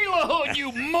 Ray LaHood,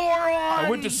 you moron! I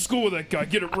went to school with that guy.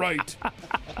 Get it right.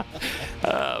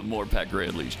 More Pat Gray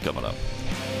Unleashed coming up.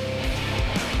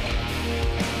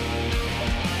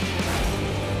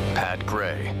 Pat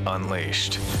Gray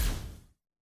Unleashed.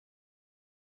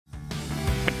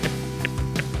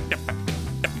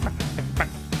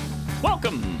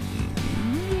 Welcome.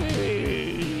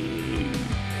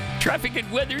 Traffic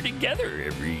and weather together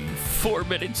every 4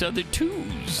 minutes on the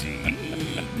Tuesday.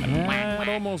 That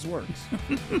almost works.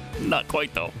 Not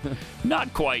quite, though.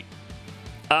 Not quite.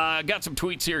 Got some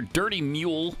tweets here. Dirty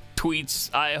Mule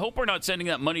tweets, I hope we're not sending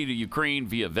that money to Ukraine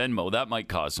via Venmo. That might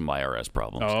cause some IRS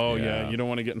problems. Oh, yeah. You don't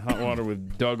want to get in hot water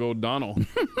with Doug O'Donnell.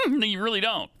 No, you really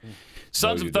don't.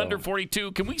 Sons No, of Thunder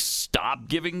 42, can we stop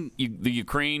giving the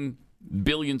Ukraine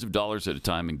billions of dollars at a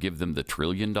time and give them the $1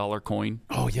 trillion coin?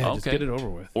 Oh, yeah. Just get it over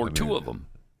with. Or two of them.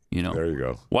 You know, there you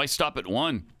go. Why stop at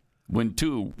one when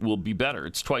two will be better?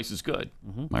 It's twice as good.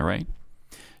 Am I right?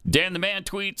 Dan the Man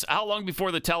tweets, how long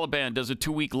before the Taliban does a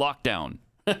 2-week lockdown?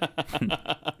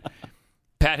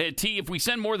 Pathead T, if we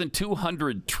send more than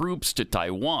 200 troops to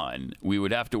Taiwan, we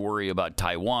would have to worry about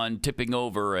Taiwan tipping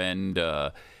over and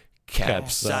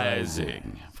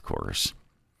capsizing, of course.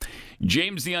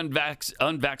 James the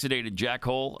unvaccinated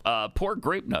jackhole, pour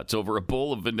grape nuts over a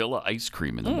bowl of vanilla ice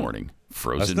cream in the morning.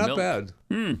 Frozen That's not milk.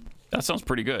 bad. That sounds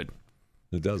pretty good.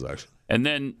 It does, actually. And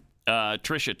then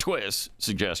Trisha Twist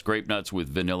suggests grape nuts with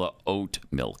vanilla oat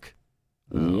milk.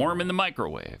 Warm in the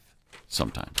microwave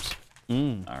sometimes.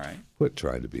 All right. Quit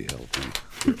trying to be healthy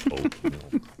with oat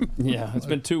milk. Yeah, it's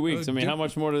been 2 weeks. I mean, how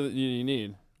much more do you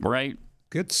need? Right.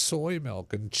 Get soy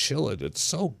milk and chill it. It's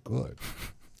so good.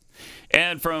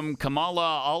 And from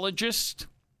Kamalaologist,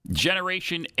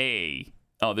 Generation A.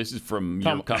 Oh, this is from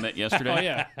your comment yesterday? Oh,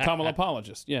 yeah.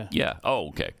 Kamalapologist. Yeah. Yeah. Oh,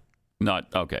 okay. Not,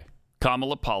 okay.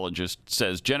 Kamalapologist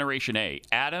says Generation A,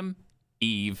 Adam,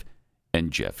 Eve,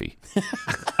 and Jeffy.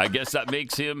 I guess that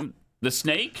makes him the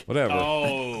snake? Whatever.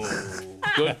 Oh,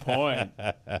 good point.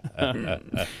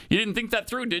 You didn't think that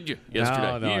through, did you,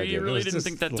 yesterday? No, I you really didn't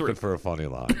think that through. Looking for a funny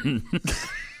line.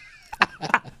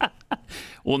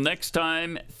 Well, next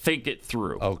time, think it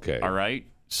through. Okay. All right?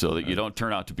 So that you don't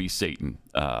turn out to be Satan.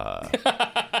 Yeah,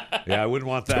 I wouldn't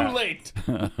want that. Too late.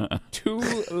 Too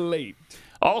late.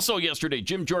 Also yesterday,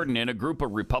 Jim Jordan and a group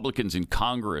of Republicans in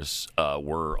Congress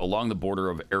were along the border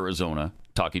of Arizona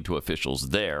talking to officials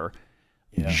there.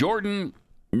 Yeah. Jordan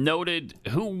noted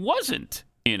who wasn't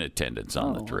in attendance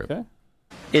on the trip. Okay.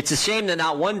 It's a shame that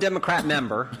not one Democrat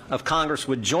member of Congress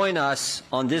would join us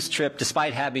on this trip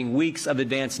despite having weeks of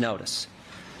advance notice.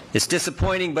 It's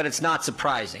disappointing, but it's not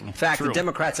surprising. In fact, the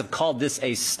Democrats have called this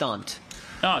a stunt.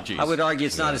 Oh, geez. I would argue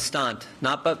it's not a stunt.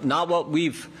 Not what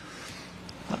we've...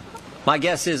 My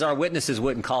guess is our witnesses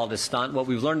wouldn't call it a stunt. What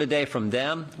we've learned today from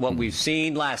them, what we've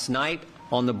seen last night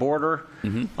on the border,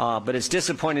 but it's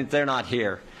disappointing that they're not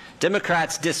here.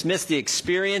 Democrats dismiss the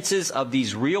experiences of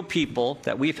these real people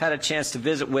that we've had a chance to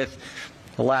visit with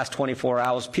the last 24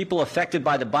 hours, people affected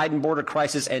by the Biden border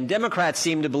crisis, and Democrats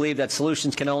seem to believe that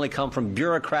solutions can only come from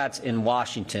bureaucrats in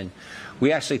Washington.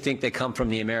 We actually think they come from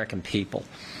the American people.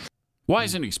 Why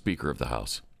isn't he Speaker of the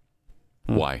House?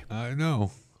 Why? I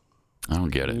know. I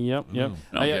don't get it. Yep. I don't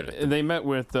get it. They met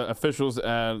with officials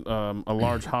at a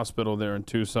large hospital there in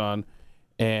Tucson,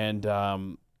 and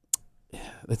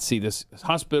let's see, this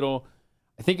hospital,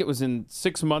 I think it was in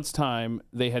 6 months' time,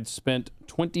 they had spent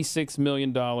 $26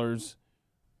 million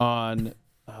on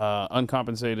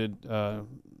uncompensated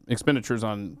expenditures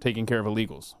on taking care of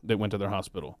illegals that went to their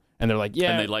hospital. And they're like,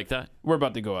 yeah. And they like that? We're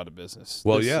about to go out of business.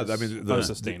 Well, This yeah. is I mean,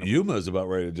 unsustainable. Yuma is about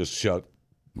ready to just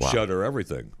shutter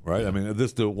everything, right? I mean,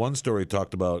 the one story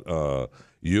talked about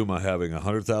Yuma having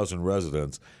 100,000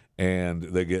 residents, and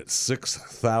they get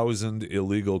 6,000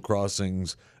 illegal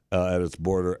crossings at its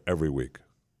border every week.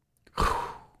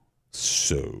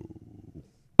 So,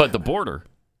 but the border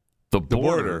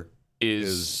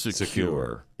is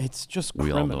secure. It's just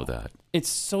we criminal. all know that. It's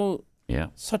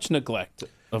such next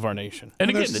of our nation.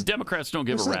 And again, the Democrats don't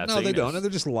give a rat's No, they don't.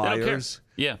 They're just liars.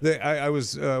 Yeah. I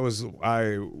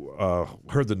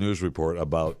heard the news report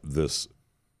about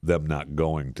them not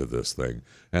going to this thing,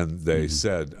 and they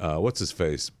said, "What's his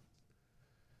face?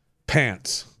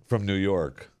 Pants from New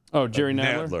York." Oh, Jerry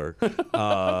Nadler.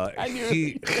 I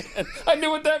knew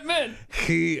what that meant.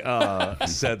 He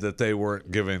said that they weren't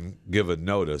given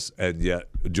notice, and yet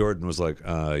Jordan was like,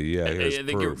 "Yeah, here's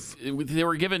proof." They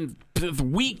were given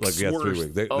weeks worth 3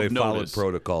 weeks. They followed notice.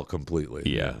 protocol completely.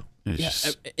 Yeah.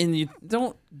 And you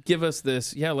don't give us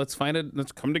this. Yeah, let's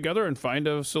come together and find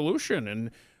a solution.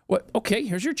 And what? Okay,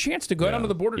 here's your chance to go down to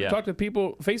the border to talk to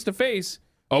people face to face.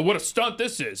 Oh, what a stunt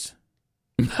this is!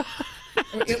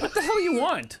 What the hell you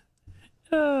want?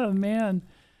 Oh man.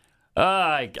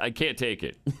 I can't take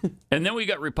it. And then we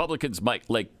got Republicans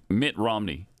like Mitt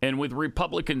Romney. And with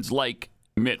Republicans like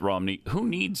Mitt Romney, who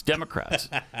needs Democrats?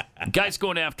 Guy's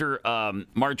going after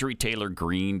Marjorie Taylor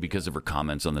Greene because of her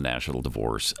comments on the national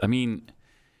divorce. I mean,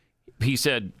 he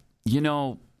said,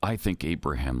 I think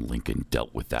Abraham Lincoln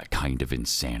dealt with that kind of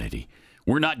insanity.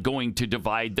 We're not going to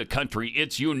divide the country.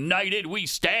 It's united we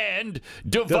stand,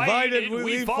 divided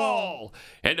we fall.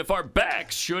 And if our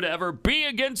backs should ever be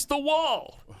against the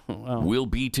wall, we'll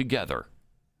be together.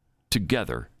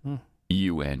 Together,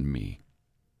 you and me.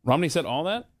 Romney said all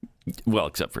that? Well,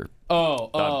 except for...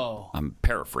 I'm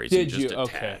paraphrasing. Did just you? a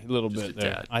Okay, tad, a little bit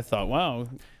there. Tad. I thought, wow.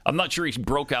 I'm not sure he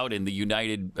broke out in the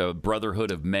United Brotherhood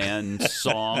of Man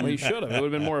song. Well, he should have. It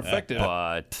would have been more effective.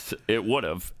 But it would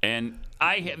have. And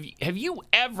have you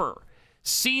ever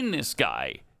seen this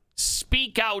guy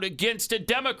speak out against a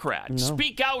Democrat? No.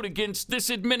 Speak out against this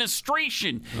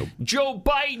administration? Nope. Joe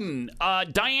Biden,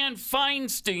 Dianne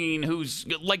Feinstein, who's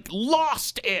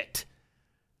lost it.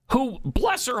 Who,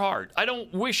 bless her heart, I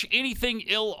don't wish anything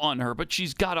ill on her, but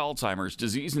she's got Alzheimer's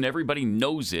disease and everybody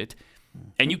knows it.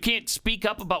 And you can't speak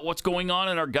up about what's going on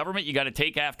in our government. You got to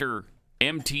take after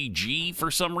MTG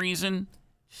for some reason.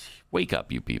 Wake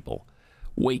up, you people.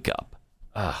 Wake up.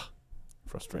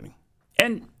 Frustrating.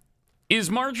 And is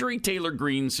Marjorie Taylor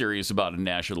Greene serious about a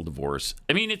national divorce?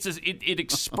 I mean, it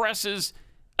expresses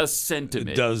a sentiment.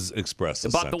 It does express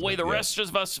about the way the rest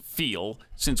of us feel,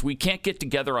 since we can't get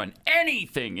together on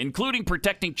anything, including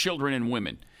protecting children and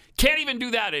women. Can't even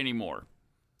do that anymore.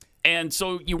 And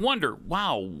so you wonder,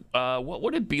 wow, what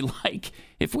would it be like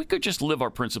if we could just live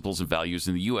our principles and values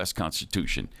in the U.S.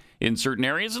 Constitution in certain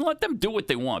areas and let them do what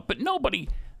they want? But nobody,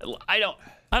 I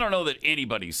don't know that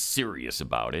anybody's serious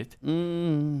about it.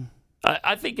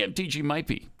 I think MTG might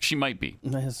be. She might be.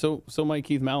 So might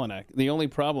Keith Malinak. The only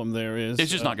problem there is...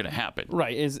 It's just not going to happen.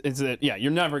 Right. Is that,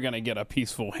 you're never going to get a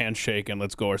peaceful handshake and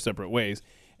let's go our separate ways.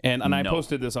 And I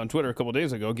posted this on Twitter a couple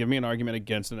days ago. Give me an argument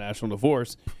against a national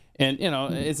divorce. And,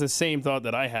 it's the same thought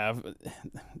that I have.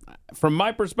 From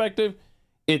my perspective,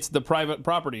 it's the private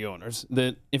property owners.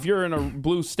 That if you're in a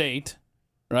blue state,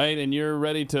 right, and you're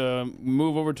ready to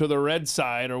move over to the red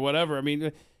side or whatever, I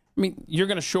mean, you're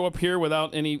going to show up here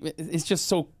without any... It's just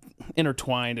so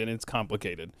intertwined and it's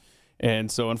complicated.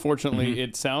 And so, unfortunately,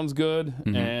 it sounds good,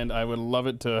 and I would love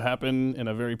it to happen in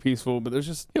a very peaceful, but there's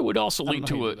just... It would also lead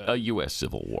to a U.S.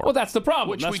 Civil War. Well, that's the problem.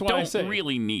 Which that's we why I don't say.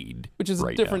 really need. Which is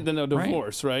right different now. than a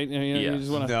divorce, right? You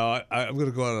just wanna... No, I'm going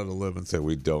to go out on a limb and say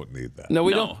we don't need that. No,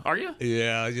 we don't. Are you?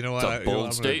 Yeah, you know what? It's a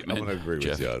bold statement. I'm going to agree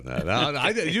Jeff. with you on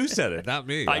that. You said it, not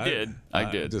me. I did.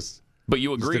 But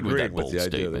you agreed with that bold the idea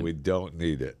statement. that we don't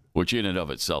need it. Which in and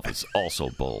of itself is also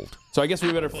bold. So I guess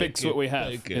we better fix what we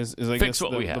have. Is I fix guess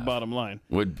what we have. The bottom line.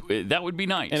 That would be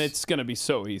nice. And it's going to be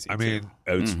so easy. I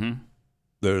mean,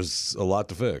 there's a lot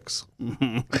to fix.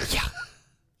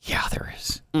 Yeah, there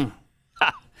is.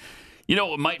 You know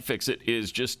what might fix it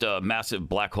is just a massive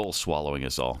black hole swallowing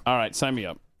us all. All right, sign me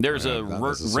up. There's a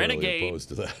renegade.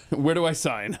 Where do I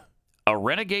sign? A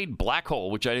renegade black hole,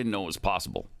 which I didn't know was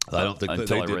possible. I don't think until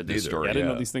they I did read this either. story. I didn't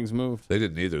know these things moved. They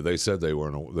didn't either. They said they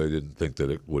weren't. They didn't think that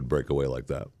it would break away like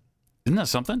that. Isn't that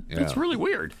something? Yeah. It's really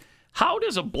weird. How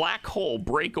does a black hole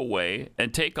break away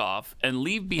and take off and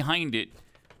leave behind it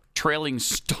trailing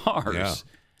stars?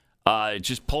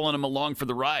 Just pulling them along for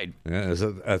the ride. Yeah,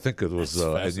 I think it was.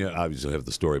 And you obviously have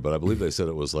the story, but I believe they said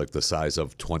it was like the size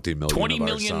of 20 million. 20 of our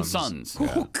million suns.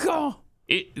 suns. Oh God!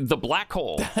 The black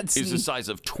hole is the size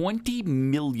of 20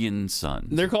 million suns.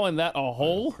 They're calling that a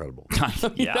hole? Incredible.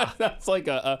 Yeah. That's like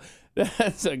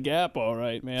that's a gap, all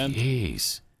right, man.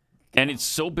 Jeez. And it's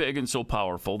so big and so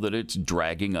powerful that it's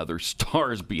dragging other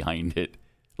stars behind it.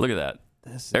 Look at that.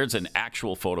 There's an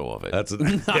actual photo of it. That's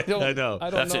I know.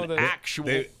 That's an actual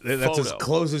photo. That's as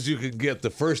close as you can get. The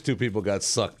first two people got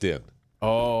sucked in.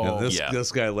 Oh, and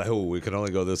this guy, we can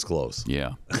only go this close.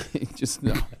 Yeah. Just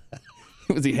no.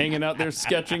 Was he hanging out there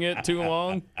sketching it too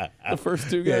long? The first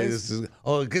two guys?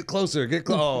 Get closer, get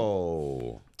close.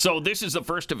 Oh. So this is the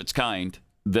first of its kind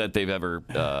that they've ever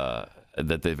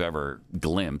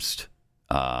glimpsed.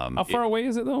 How far away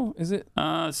is it though? Is it?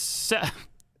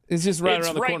 It's just right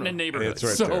around the corner. It's right in the neighborhood. It's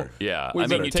right there. Yeah. We I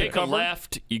mean, you take cover? a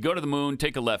left, you go to the moon,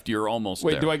 take a left, you're almost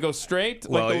there. Wait, do I go straight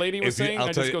like the lady was saying?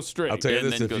 I just go straight. I'll tell you And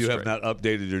this, then if go you have straight. not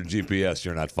updated your GPS,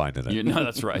 you're not finding it. No,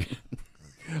 that's right.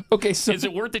 Okay, so is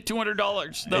it worth the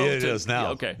 $200 though? It is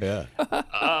now. Okay.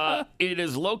 Yeah. It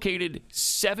is located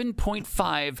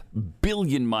 7.5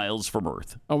 billion miles from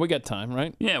Earth. Oh, we got time,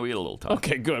 right? Yeah, we got a little time.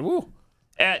 Okay, good. Woo.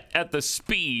 At the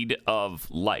speed of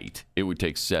light, it would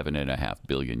take 7.5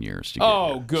 billion years to get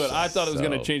Oh, here. good. I thought it was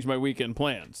going to change my weekend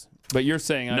plans. But you're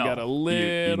saying I got a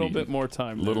little bit more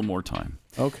time. A little more time.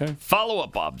 Okay.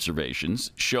 Follow-up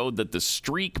observations showed that the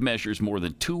streak measures more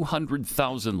than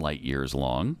 200,000 light years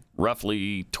long,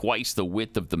 roughly twice the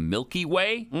width of the Milky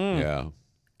Way. Yeah.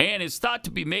 And is thought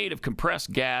to be made of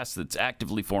compressed gas that's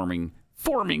actively forming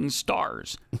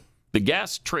stars. The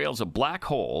gas trails a black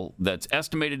hole that's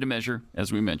estimated to measure,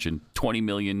 as we mentioned, 20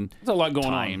 million That's a lot going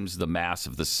times the mass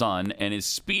of the sun, and is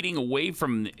speeding away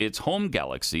from its home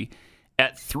galaxy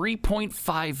at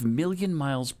 3.5 million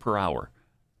miles per hour.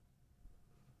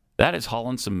 That is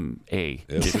hauling some A.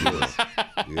 Yes, it is.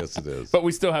 Yes, it is. But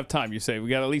we still have time, you say. We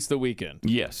got at least the weekend.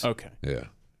 Yes. Okay. Yeah.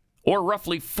 Or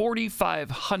roughly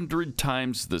 4,500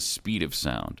 times the speed of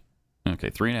sound. Okay,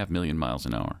 3.5 million miles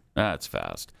an hour. That's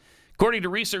fast. According to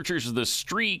researchers, the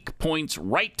streak points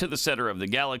right to the center of the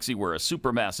galaxy where a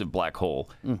supermassive black hole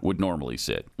would normally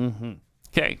sit. Mm-hmm.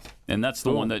 Okay, and that's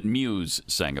the one that Muse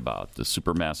sang about, the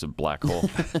supermassive black hole.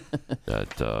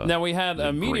 Now, we had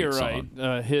a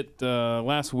meteorite hit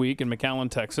last week in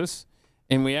McAllen, Texas,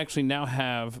 and we actually now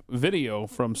have video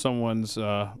from someone's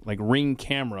Ring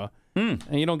camera. And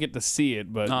you don't get to see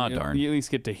it, but you at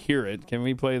least get to hear it. Can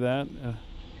we play that?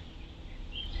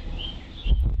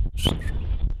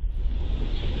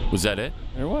 Was that it?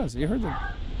 There was. You heard the...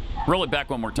 Roll it back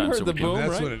one more time. You heard the boom,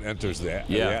 That's right? when it enters the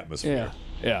atmosphere.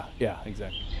 Yeah,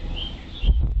 exactly.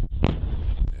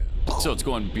 So it's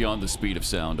going beyond the speed of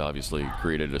sound, obviously.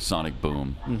 Created a sonic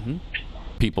boom. Mm-hmm.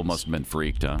 People must have been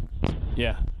freaked, huh?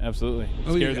 Yeah, absolutely.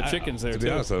 Scared the chickens there, to too.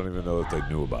 be honest, I don't even know that they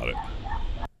knew about it.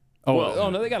 Oh,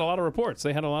 no, they got a lot of reports.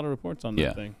 They had a lot of reports on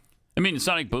that thing. I mean, a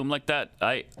sonic boom like that,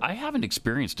 I haven't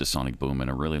experienced a sonic boom in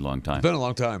a really long time. It's been a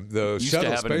long time. The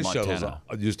shuttle, space shuttles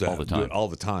used to all the time. do it all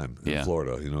the time in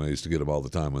Florida. You know, I used to get them all the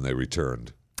time when they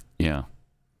returned. Yeah.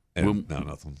 And now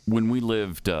nothing. When we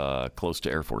lived close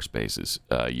to Air Force bases,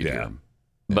 you'd hear them.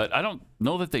 But I don't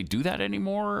know that they do that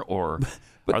anymore, or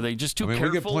are they just too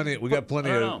careful? We got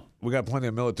plenty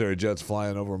of military jets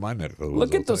flying over my neck of the woods.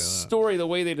 Look at the story, the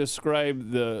way they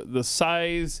describe the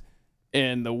size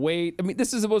and the weight. I mean,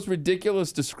 this is the most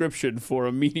ridiculous description for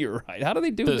a meteorite. How do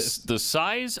they do this? The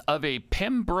size of a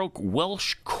Pembroke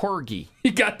Welsh Corgi.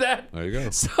 You got that? There you go.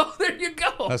 So there you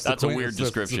go. That's a weird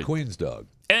description. That's the Queen's dog.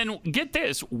 And get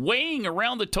this, weighing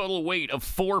around the total weight of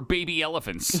 4 baby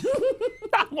elephants.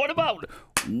 What about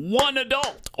 1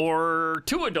 adult or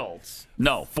 2 adults?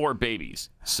 No, 4 babies.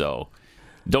 So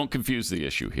don't confuse the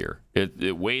issue here.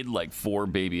 It weighed like 4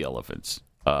 baby elephants.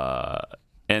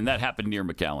 And that happened near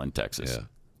McAllen, Texas,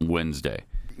 Wednesday.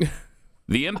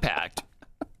 The impact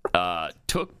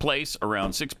took place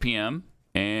around 6 p.m.,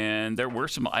 and there were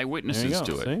some eyewitnesses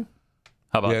to it. See?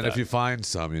 How about that? And if you find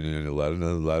some, you know, let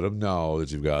them know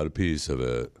that you've got a piece of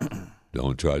it.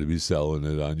 Don't try to be selling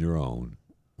it on your own.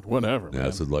 Whatever.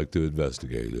 NASA would like to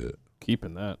investigate it.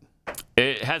 Keeping that.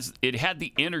 It had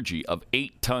the energy of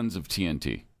 8 tons of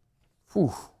TNT.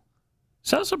 Whew.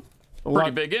 So that's a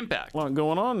pretty big impact. A lot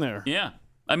going on there. Yeah.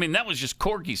 I mean, that was just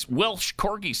Welsh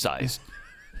Corgi size.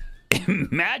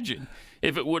 Imagine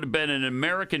if it would have been an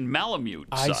American Malamute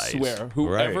size. I swear,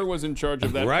 whoever was in charge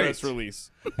of that press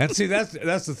release. And see, that's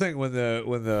the thing.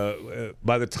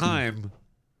 By the time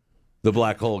the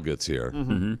black hole gets here,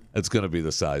 it's going to be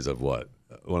the size of what?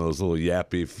 One of those little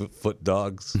yappy foot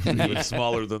dogs, even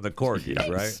smaller than the corgis,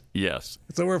 right? Yes.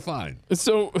 So we're fine.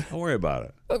 So don't worry about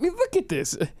it. I mean, look at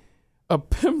this. A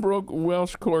Pembroke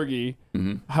Welsh Corgi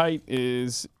height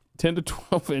is 10 to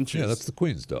 12 inches. Yeah, that's the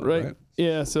Queen's dog, right?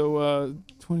 Yeah, so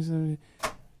 27.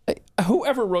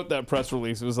 Whoever wrote that press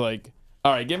release was like,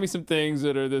 all right, give me some things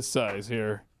that are this size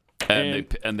here. And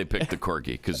they picked the Corgi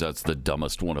because that's the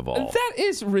dumbest one of all. That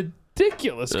is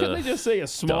ridiculous. Couldn't they just say a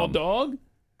small dog?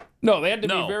 No, they had to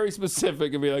be very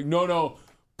specific and be like, no,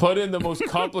 put in the most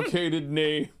complicated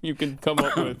name you can come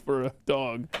up with for a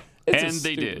dog. And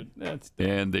they did.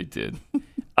 And they did.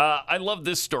 I love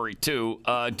this story, too.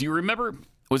 Do you remember,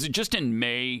 was it just in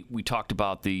May we talked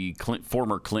about the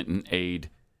former Clinton aide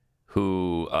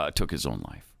who took his own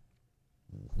life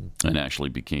and actually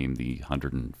became the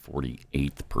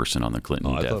 148th person on the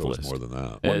Clinton death thought it list? was more than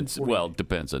that. It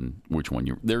depends on which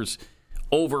one there's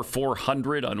over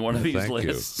 400 on one of these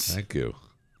lists. Thank you.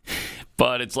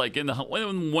 But it's like in the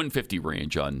 150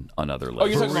 range on other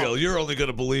lists. For real, you're only going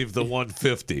to believe the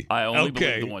 150. I only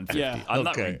believe the 150. Yeah. I'm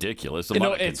not ridiculous. I'm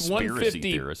not a it's conspiracy 150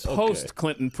 theorist.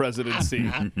 post-Clinton presidency.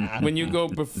 When you go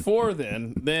before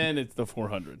then it's the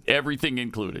 400. Everything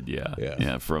included,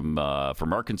 yeah. From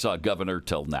Arkansas governor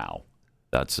till now.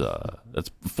 That's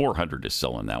 400 is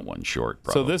selling that one short,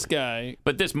 probably. So this guy...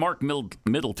 But this Mark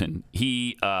Middleton,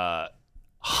 he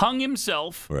hung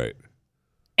himself... Right.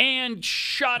 And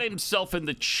shot himself in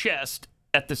the chest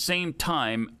at the same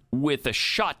time with a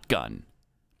shotgun.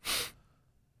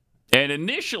 And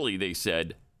initially they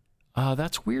said,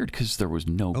 that's weird because there was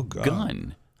no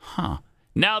gun. Huh.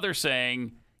 Now they're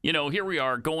saying, here we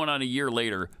are going on a year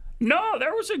later. No,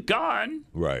 there was a gun.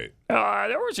 Right.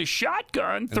 There was a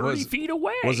shotgun 30 feet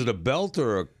away. Was it a belt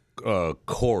or a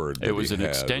cord? It was an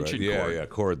extension cord. Yeah,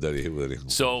 cord that he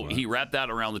So he wrapped that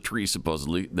around the tree,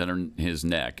 supposedly, then on his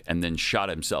neck, and then shot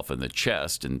himself in the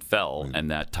chest and fell,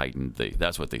 and that tightened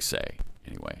that's what they say.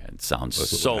 Anyway, it sounds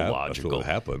so logical. That's what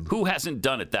happened. Who hasn't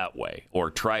done it that way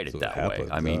or tried it that way?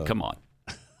 I mean, come on.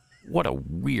 What a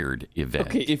weird event.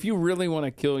 Okay, if you really want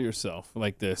to kill yourself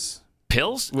like this.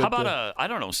 Pills? How about I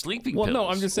don't know, sleeping pills? Well, no,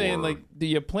 I'm just saying, do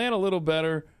you plan a little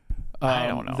better I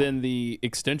don't know. than the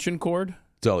extension cord?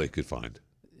 That's all he could find.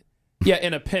 Yeah,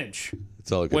 in a pinch.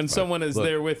 That's all he could when find. Someone is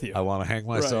there with you. I want to hang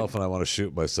myself and I want to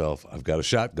shoot myself. I've got a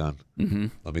shotgun. Mm-hmm.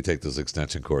 Let me take this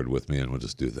extension cord with me and we'll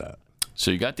just do that. So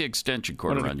you got the extension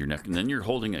cord around your neck, and then you're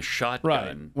holding a shotgun.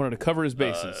 Right. Wanted to cover his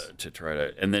bases. To try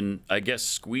to, and then I guess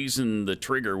squeezing the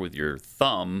trigger with your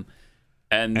thumb.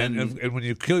 And when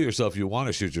you kill yourself, you want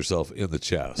to shoot yourself in the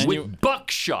chest. With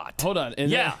buckshot. Hold on.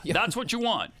 That's what you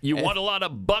want. You want a lot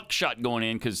of buckshot going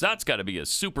in because that's got to be a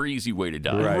super easy way to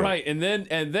die. Right. And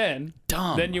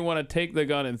then you want to take the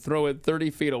gun and throw it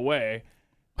 30 feet away,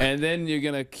 and then you're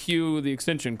going to cue the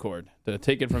extension cord to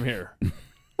take it from here.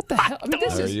 What the hell? I mean,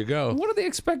 there you go. What do they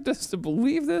expect us to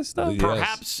believe this stuff? Yes.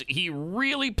 Perhaps he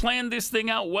really planned this thing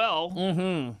out well.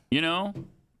 Mm-hmm.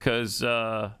 Because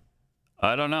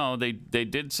I don't know. They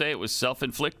did say it was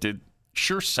self-inflicted.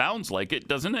 Sure sounds like it,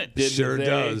 doesn't it? Does.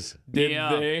 Did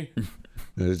they?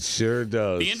 It sure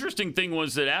does. The interesting thing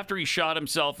was that after he shot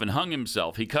himself and hung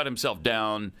himself, he cut himself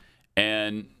down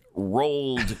and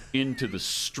rolled into the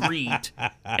street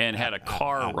and had a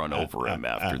car run over him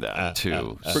after that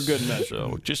too. For good measure.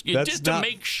 So just to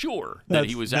make sure that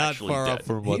he was actually far dead. off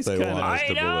from what they want us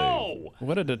to believe.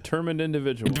 What a determined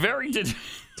individual. Very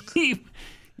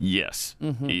Yes,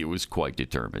 he was quite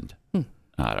determined.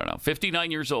 I don't know. 59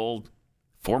 years old,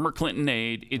 former Clinton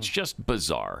aide. It's just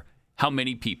bizarre how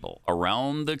many people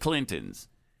around the Clintons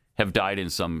have died in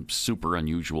some super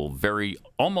unusual, very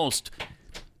almost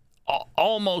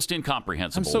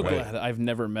incomprehensible I'm so way. glad I've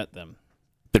never met them.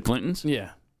 The Clintons?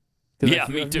 Yeah. Yeah,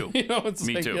 me too. It's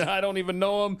me too. I don't even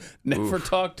know them. Never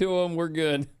talked to them. We're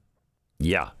good.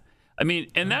 Yeah. I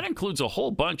mean, and that includes a whole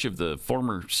bunch of the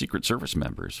former Secret Service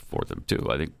members for them, too.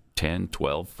 I think 10,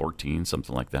 12, 14,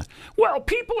 something like that. Well,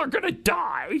 people are going to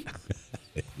die.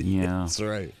 Yeah. That's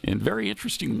right. In very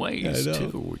interesting ways, too,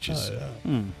 which is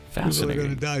fascinating. People are going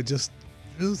to die, just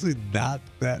usually not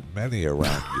that many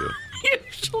around you.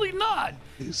 Usually not.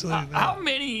 How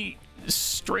many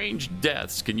strange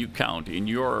deaths can you count in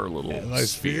your little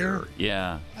sphere?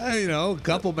 Yeah. A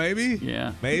couple maybe.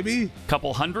 Yeah. Maybe.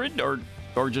 Couple hundred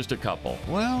or just a couple?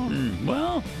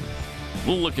 Well,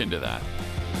 we'll look into that.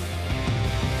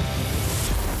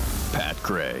 Pat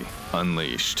Gray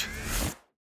Unleashed.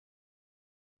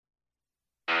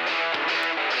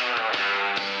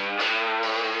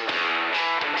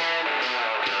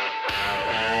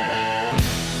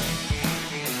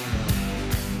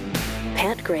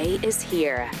 Pat Gray is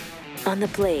here on the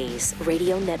Blaze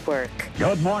Radio Network.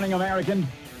 Good morning, American.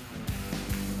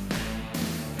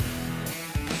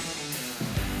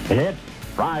 It's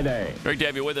Friday. Great to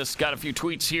have you with us. Got a few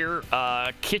tweets here.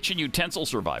 Kitchen utensil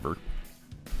survivor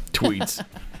tweets.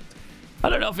 I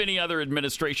don't know if any other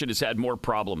administration has had more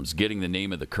problems getting the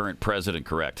name of the current president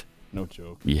correct. No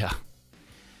joke. Yeah.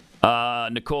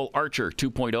 Nicole Archer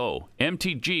 2.0.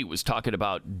 MTG was talking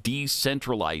about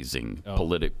decentralizing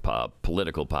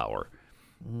political power.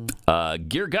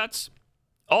 Gear Guts.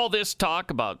 All this talk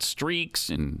about streaks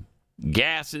and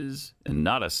gases and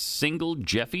not a single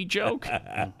Jeffy joke.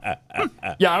 Yeah,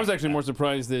 I was actually more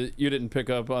surprised that you didn't pick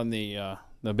up on the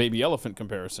baby elephant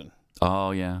comparison.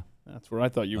 Oh, yeah. That's where I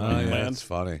thought you were going to land. That's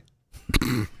funny.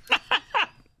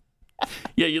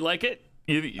 Yeah, you like it?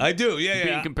 I do, yeah.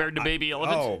 Being compared to baby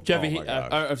elephants? Oh, Jeffy,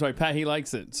 I'm sorry, Pat, he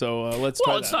likes it. So let's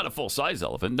try it's not a full-size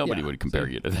elephant. Nobody would compare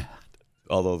you to that.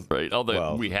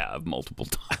 Although we have multiple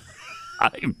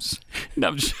times.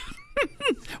 No,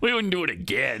 we wouldn't do it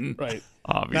again. Right.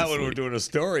 Obviously. Not when we're doing a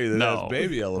story that has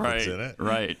baby elephants in it.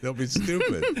 Right. Don't be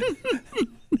stupid.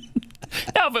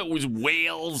 Now, if it was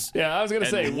whales. Yeah, I was going to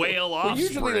say. Whale offspring. We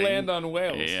usually land on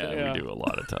whales. Yeah, we do a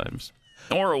lot of times.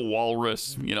 Or a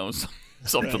walrus,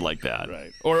 something like that.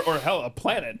 Right. Or hell, a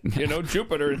planet.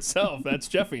 Jupiter itself. That's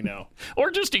Jeffy now.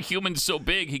 Or just a human so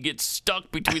big he gets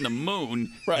stuck between the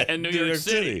moon and New York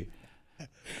City.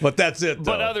 But that's it, though.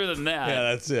 But other than that, yeah,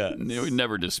 that's it. They would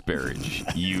never disparage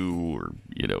you or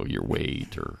your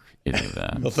weight or any of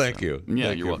that. Well, thank you. Yeah,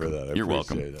 thank you're you welcome. for that. I You're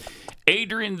welcome. appreciate it.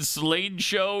 Adrian Slade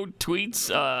Show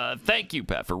tweets, thank you,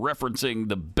 Pat, for referencing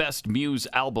the best Muse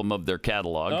album of their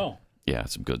catalog. Oh. Yeah,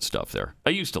 some good stuff there.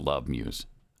 I used to love Muse.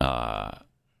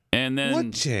 And then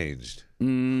What changed?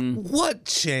 What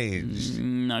changed?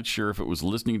 Not sure if it was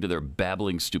listening to their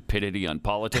babbling stupidity on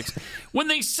politics. When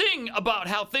they sing about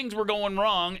how things were going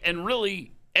wrong and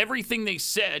really everything they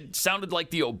said sounded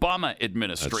like the Obama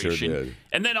administration. That sure did.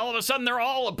 And then all of a sudden they're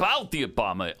all about the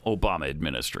Obama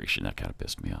administration. That kind of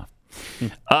pissed me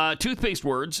off. Toothpaste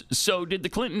words. So did the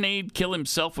Clinton aide kill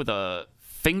himself with a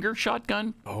finger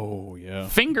shotgun? Oh, yeah.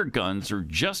 Finger guns are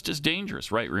just as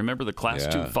dangerous, right? Remember the Class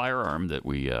 2 firearm that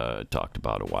we talked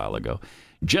about a while ago?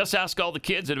 Just ask all the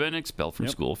kids that have been expelled from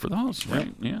school for those,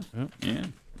 right? Yeah, yeah,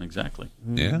 exactly.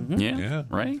 Yeah, Yeah,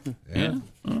 right? Yeah.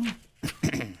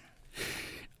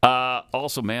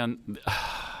 Also, man,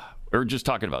 we were just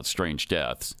talking about strange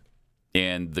deaths,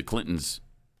 and the Clintons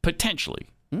potentially,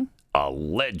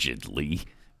 allegedly,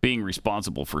 being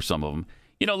responsible for some of them.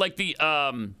 You know, like the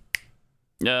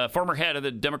former head of the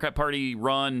Democrat Party,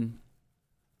 Ron.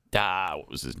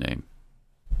 What was his name?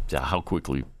 How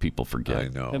quickly people forget. I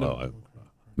know.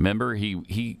 Remember, he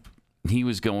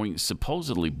was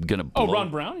supposedly going to blow. Oh,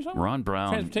 Ron Brown? Ron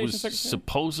Brown Transportation was Secretary?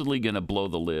 supposedly going to blow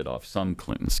the lid off some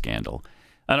Clinton scandal.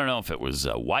 I don't know if it was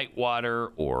Whitewater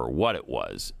or what it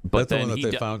was. But That's the then one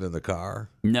that they found in the car?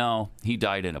 No, he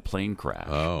died in a plane crash.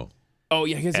 Oh,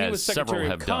 yeah, because he As was several Secretary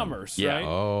of have done. Commerce, Yeah. right?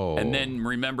 Oh. And then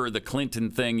remember the Clinton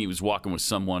thing? He was walking with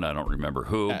someone, I don't remember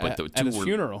who, but the At two his were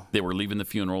funeral. They were leaving the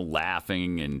funeral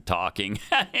laughing and talking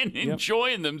and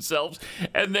enjoying themselves.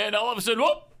 And then all of a sudden,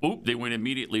 whoop, they went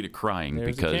immediately to crying There's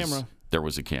a because camera. there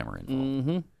was a camera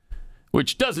involved.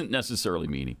 Which doesn't necessarily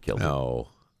mean he killed him.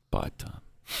 But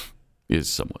is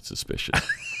somewhat suspicious.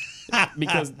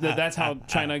 Because that's how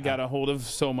China got a hold of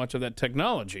so much of that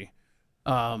technology.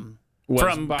 Was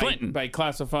From by, Clinton. by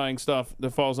classifying stuff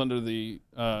that falls under the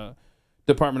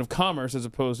Department of Commerce as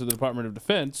opposed to the Department of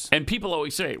Defense. And people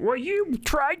always say, well, you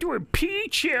tried to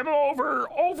impeach him over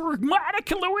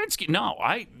Monica Lewinsky. No,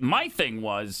 my thing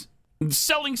was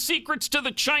selling secrets to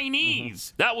the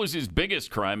Chinese. That was his biggest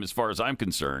crime as far as I'm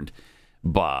concerned.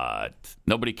 But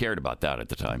nobody cared about that at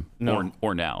the time,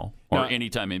 or now, or any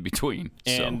time in between.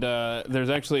 And there's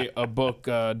actually a book,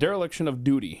 Dereliction of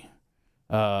Duty,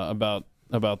 about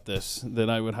this that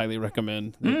I would highly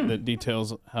recommend that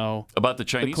details how about the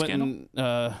Chinese Clinton,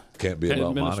 Can't be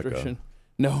about Monica. administration.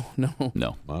 No.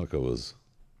 Monica was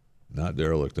not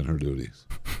derelict in her duties.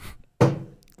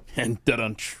 And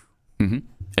da-dunch. And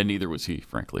neither was he,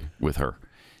 frankly, with her.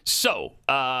 So,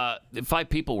 5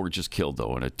 people were just killed,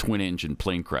 though, in a twin-engine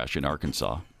plane crash in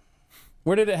Arkansas.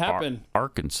 Where did it happen?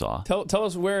 Arkansas. Tell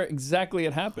us where exactly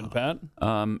it happened, Pat.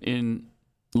 In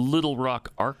Little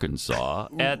Rock, Arkansas,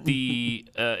 at the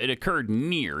it occurred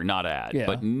near, not at,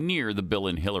 but near the Bill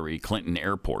and Hillary Clinton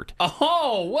Airport.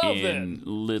 Oh, well in then.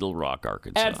 Little Rock,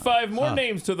 Arkansas. Add 5 more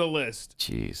names to the list.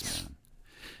 Jeez, man.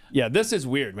 Yeah, this is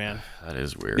weird, man. That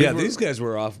is weird. Yeah, these guys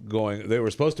were off going. They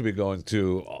were supposed to be going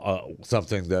to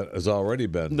something that has already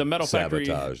been The metal factory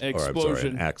sabotaged, explosion. or I'm sorry,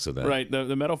 an accident. Right,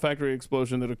 the metal factory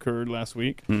explosion that occurred last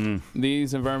week.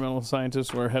 These environmental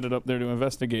scientists were headed up there to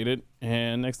investigate it,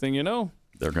 and next thing you know,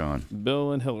 they're gone.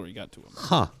 Bill and Hillary got to him.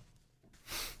 Huh.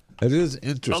 It is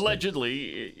interesting.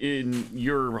 Allegedly, in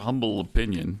your humble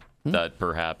opinion, that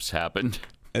perhaps happened.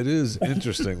 It is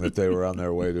interesting that they were on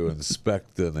their way to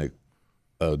inspect an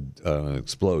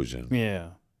explosion. Yeah.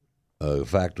 A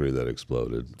factory that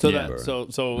exploded. So Yeah.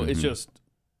 it's just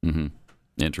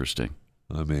Interesting.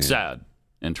 I mean, sad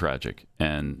and tragic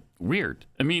and weird.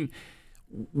 I mean,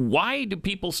 why do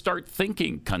people start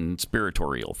thinking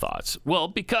conspiratorial thoughts? Well,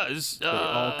 because they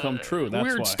all come true. That's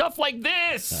weird why. stuff like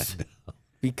this.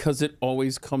 Because it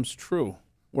always comes true.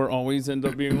 We're always end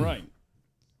up being right.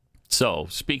 So,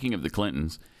 speaking of the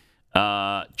Clintons,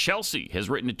 Chelsea has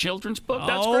written a children's book.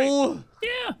 That's great.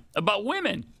 Yeah, about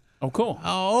women. Oh, cool.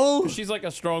 Oh. She's like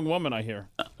a strong woman, I hear.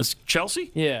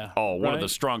 Chelsea? Yeah. Oh, one of right? the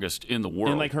strongest in the world.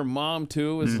 And like her mom,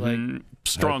 too, is like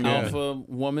strong alpha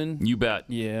woman. You bet.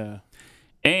 Yeah.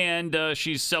 And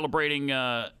she's celebrating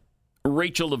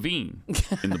Rachel Levine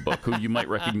in the book, who you might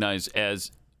recognize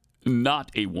as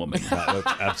not a woman. That's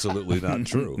absolutely not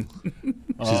true.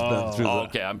 She's been through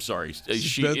okay, I'm sorry.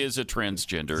 She is a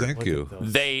transgender. Thank you.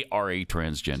 They are a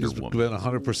transgender She's woman. been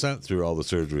 100% through all the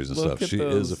surgeries and stuff. She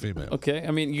is a female. Okay, I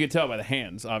mean, you can tell by the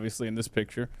hands, obviously, in this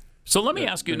picture. So let me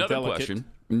ask you another delicate. question,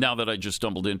 now that I just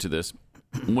stumbled into this.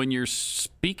 When you're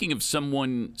speaking of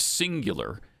someone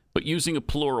singular, but using a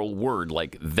plural word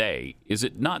like they. Is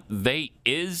it not they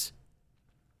is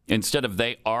instead of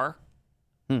they are?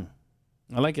 I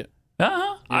like it.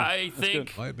 Uh-huh. Yeah, I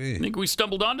think we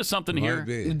stumbled onto something here.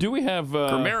 Do we have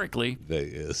grammatically? They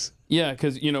is. Yeah,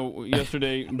 because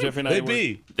yesterday Jeff and I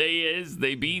they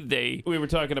we were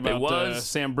talking about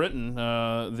Sam Britton,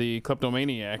 the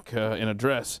kleptomaniac, in a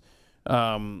dress.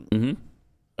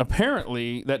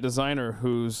 Apparently, that designer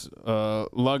whose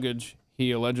luggage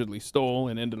he allegedly stole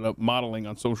and ended up modeling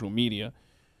on social media,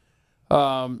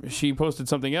 she posted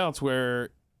something else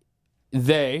where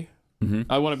they.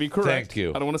 I want to be correct. Thank you.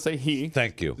 I don't want to say he.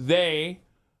 Thank you. They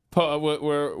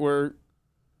were.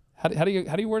 How do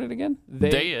you word it again?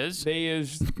 They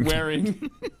is wearing.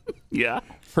 Yeah.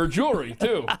 Her jewelry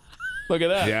too. Look at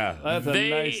that. Yeah. That's a they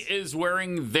nice. is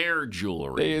wearing their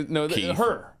jewelry.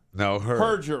 Her. No, her.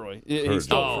 Her jewelry. He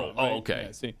stole from. Right? Okay.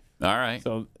 Yeah, see. All right.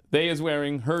 So they is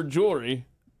wearing her jewelry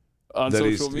on that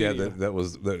social media. Yeah,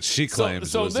 that she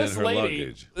claims was in her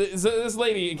luggage. This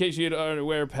lady, in case you aren't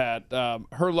aware, Pat,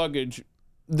 her luggage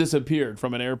disappeared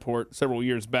from an airport several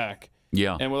years back.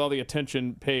 Yeah. And with all the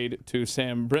attention paid to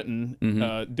Sam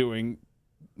Britton doing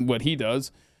what he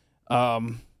does,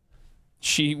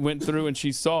 she went through and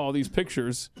she saw all these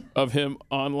pictures of him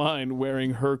online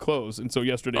wearing her clothes. And so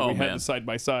yesterday we had the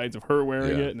side-by-sides of her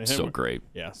wearing it. And him. So great.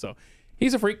 Yeah, so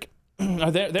he's a freak.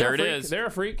 There it is. They're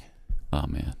a freak. Oh,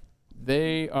 man.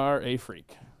 They are a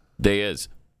freak. They is.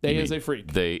 They is a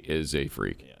freak. They is a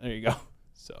freak. Yeah, there you go.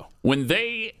 So when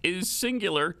they is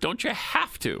singular, don't you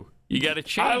have to? You got to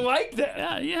change. I like that.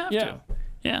 Yeah, you have to.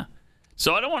 Yeah.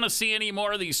 So I don't want to see any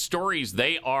more of these stories.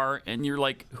 They are, and you're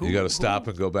like, who? You got to stop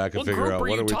and go back and figure out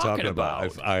what are we talking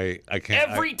about. I can't.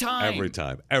 Every time.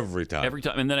 Every time.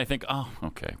 And then I think, oh,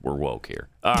 okay, we're woke here.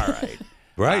 All right.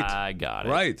 Right. I got it.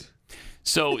 Right.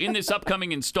 So in this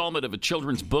upcoming installment of a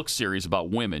children's book series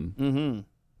about women,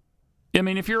 I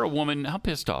mean, if you're a woman, how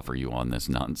pissed off are you on this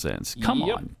nonsense? Come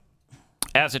on.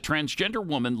 As a transgender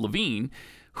woman, Levine,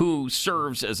 who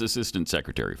serves as Assistant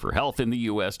Secretary for Health in the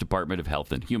U.S. Department of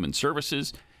Health and Human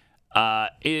Services,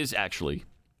 is actually,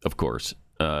 of course,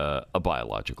 a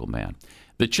biological man.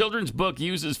 The children's book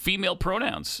uses female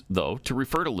pronouns, though, to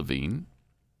refer to Levine.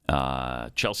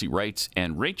 Chelsea writes,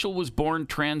 and Rachel was born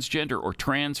transgender, or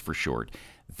trans for short.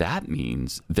 That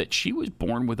means that she was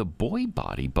born with a boy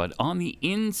body, but on the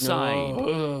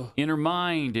inside, in her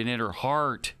mind and in her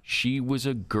heart, she was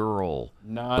a girl.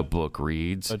 The book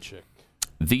reads. A chick.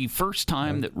 The first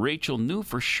time that Rachel knew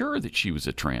for sure that she was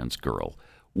a trans girl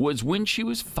was when she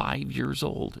was 5 years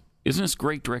old. Isn't this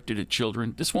great directed at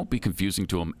children? This won't be confusing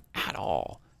to them at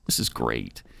all. This is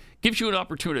great. Gives you an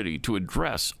opportunity to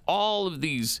address all of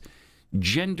these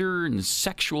gender and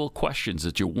sexual questions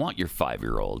that you want your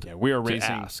 5-year-old we are to raising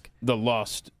ask. The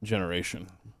lost generation.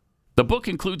 The book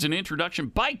includes an introduction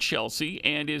by Chelsea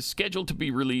and is scheduled to be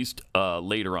released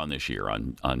later on this year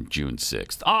on June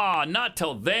 6th. Not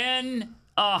till then.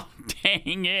 Oh,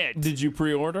 dang it. Did you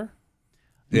pre-order?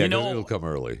 Yeah, it'll come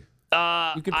early.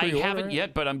 You could I pre-order haven't it?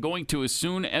 yet, but I'm going to as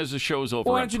soon as the show's over.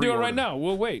 Well, why don't you do it right now?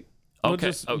 We'll wait.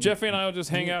 Okay. Jeffy and I will just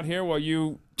hang out here while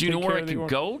you. Do you know where I can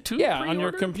go to? Yeah, pre-order? on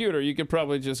your computer. You could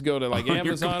probably just go to like On your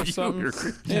Amazon or something.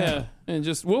 computer. Yeah, and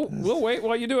just we'll wait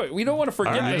while you do it. We don't want to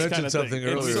forget I this mentioned kind of something thing.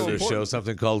 It's earlier so in the show, important.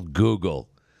 something called Google.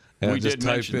 And We just did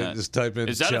mention that. Just type in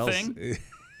Is that Chelsea. a thing?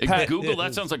 Pat, Google?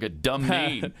 That sounds like a dumb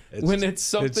name. When it's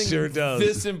something sure does.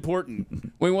 this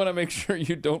important, we want to make sure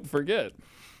you don't forget.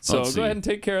 So Let's go see. ahead and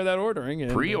take care of that ordering.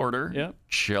 And, Pre-order. Yeah.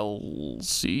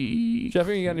 Chelsea.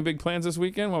 Jeffy, you got any big plans this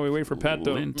weekend while we wait for Pat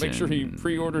to make sure he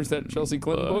pre-orders that Chelsea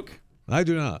Clinton book? I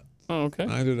do not. Oh, okay.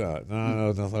 I do not.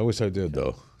 No, I wish I did,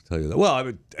 though. Tell you that. Well, I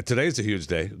mean, today's a huge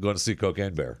day. I'm going to see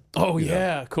Cocaine Bear. Oh,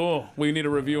 yeah. Cool. We need a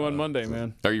review on Monday,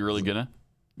 man. Are you really gonna?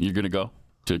 You're gonna go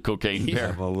to Cocaine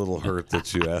Bear? I'm a little hurt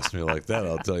that you asked me like that.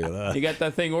 I'll tell you that. You got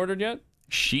that thing ordered yet?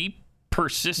 She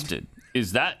persisted.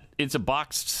 Is that? It's a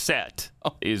boxed set.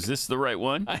 Is this the right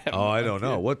one? I don't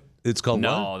know. What it's called?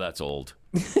 No, what? that's old.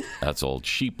 That's old.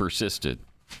 She persisted.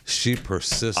 She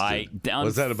persisted.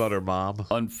 Was that about her mom?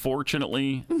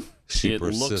 Unfortunately, it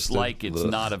looks persisted. like it's Ugh.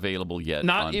 not available yet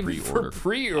Not on even pre-order. for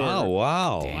pre-order. Oh,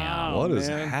 wow. Damn, What is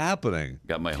man. happening?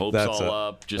 Got my hopes That's all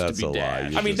up just that's to be a lie.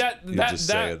 dashed. You're I mean, you're just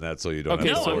saying that so you don't Okay,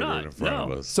 have to so- order No, it in front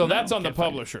no. of us. So that's No, on the can't find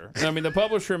it. publisher. I mean, the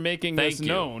publisher making Thank this you.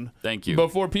 known. Thank you.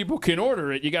 Before people can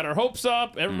order it, you got our hopes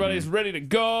up. Everybody's ready to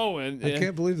go, and I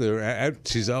can't believe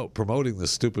she's out promoting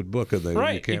this stupid book and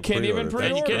Right, you can't, even pre-order it.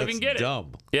 pre-order. You can't That's even get it.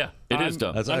 dumb. Yeah, it is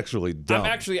dumb. That's actually dumb.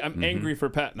 I'm angry for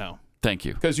Pat now. Thank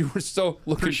you. Because you were so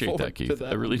looking Appreciate forward that, Keith. to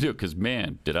that. I really do. Because,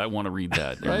 man, did I want to read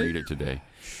that and read it today.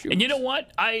 Shoot. And you know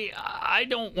what? I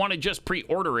don't want to just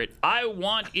pre-order it. I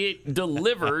want it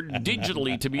delivered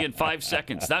digitally to me in 5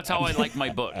 seconds. That's how I like my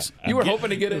books. You were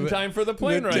hoping to get it in time for the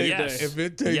plane ride Yes. day. If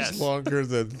it takes longer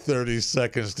than 30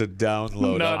 seconds to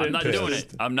download, I'm not doing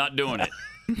it. I'm not doing it.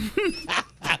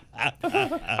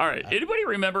 All right. Anybody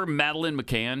remember Madeleine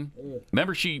McCann?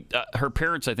 Remember her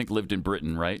parents, I think, lived in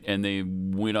Britain, right? And they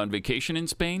went on vacation in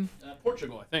Spain?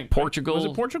 Portugal, I think. Portugal? Was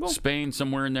it Portugal? Spain,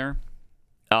 somewhere in there?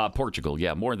 Portugal,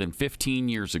 yeah, more than 15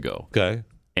 years ago. Okay.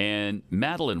 And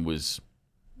Madeleine was,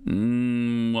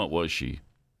 what was she?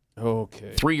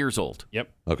 Okay. 3 years old.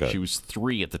 Yep. Okay. She was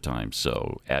 3 at the time,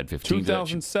 so add 15 to that.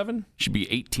 2007? She'd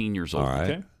be 18 years old. All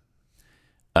right.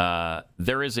 Okay.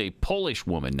 There is a Polish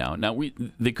woman now. Now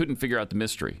they couldn't figure out the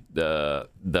mystery. The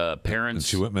parents. And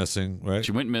she went missing, right?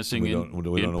 She went missing We in don't know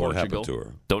Portugal. what happened to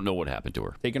her. Don't know what happened to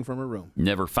her. Taken from her room.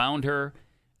 Never found her.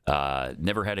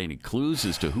 Never had any clues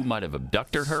as to who might have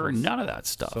abducted her. None of that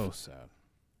stuff. So sad.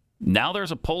 Now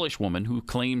there's a Polish woman who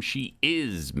claims she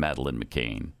is Madeleine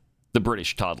McCann, the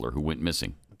British toddler who went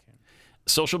missing. Okay.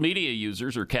 Social media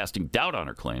users are casting doubt on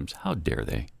her claims. How dare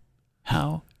they?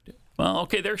 Well,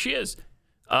 okay, there she is.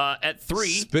 At 3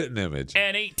 spitting image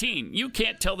and 18. You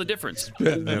can't tell the difference.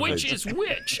 Spitting Which image. is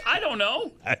which? I don't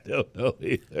know. I don't know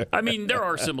either. I mean, there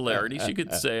are similarities. You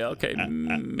could say, okay,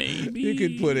 maybe. You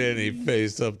could put any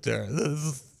face up there.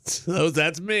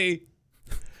 That's me.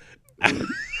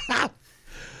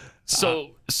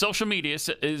 So social media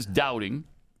is doubting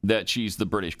that she's the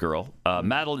British girl.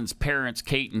 Madeleine's parents,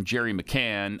 Kate and Jerry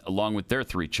McCann, along with their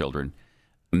 3 children,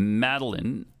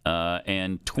 Madeleine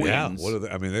and twins. Yeah, what are they?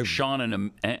 I mean, Sean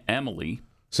and Emily.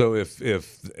 So if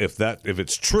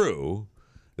it's true,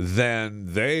 then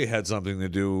they had something to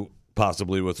do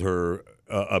possibly with her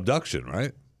abduction,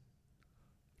 right?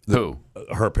 Who?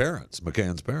 Her parents,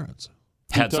 McCann's parents.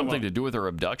 Had something to do with her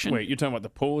abduction? Wait, you're talking about the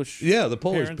Polish? Yeah, the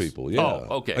Polish parents? people. Yeah.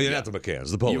 Oh, okay. Oh, yeah, not the McCanns,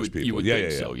 the Polish people. You would yeah,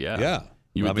 think yeah, so, yeah. Yeah.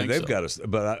 You would I mean, think they've so. got us,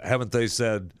 but haven't they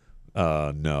said,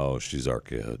 no, she's our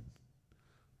kid.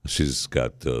 She's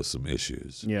got some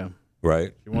issues. Yeah.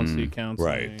 Right? She wants the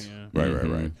counseling. Right. Yeah.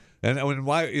 Right. And I mean,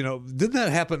 why? Didn't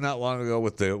that happen not long ago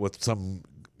with some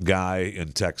guy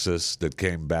in Texas that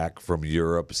came back from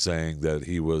Europe saying that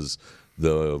he was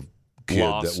the kid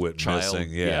Lost that went child.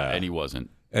 missing? Yeah, and he wasn't.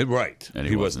 And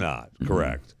he was wasn't. not.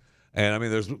 Correct. And I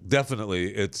mean, there's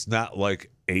definitely, it's not like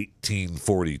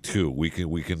 1842. We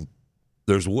can.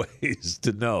 There's ways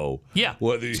to know. Yeah,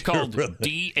 whether it's you're called really-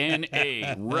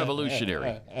 DNA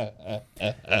revolutionary.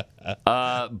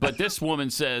 But this woman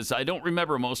says, I don't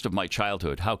remember most of my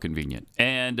childhood. How convenient.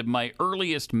 And my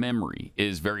earliest memory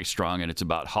is very strong, and it's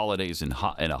about holidays in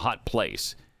a hot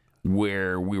place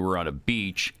where we were on a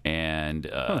beach and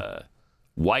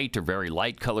white or very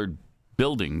light-colored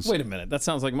buildings. Wait a minute. That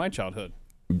sounds like my childhood.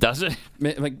 Does it?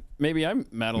 Like maybe I'm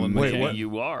Madeleine Wait, McCann. what?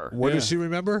 You are. What does she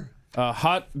remember?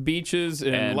 Hot beaches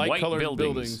and white light-colored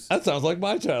buildings. That sounds like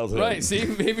my childhood. Right. See,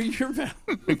 maybe you're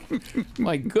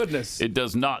my goodness. It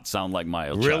does not sound like my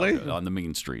Really? childhood on the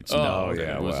mean streets. Oh, no,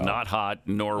 yeah, it was well. not hot,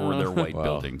 nor were there white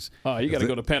buildings. Oh, you got to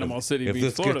go to Panama City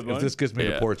Beach, Florida, if this gets me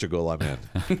Yeah. to Portugal, I'm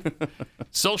in.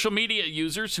 Social media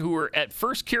users who were at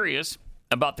first curious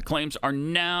about the claims are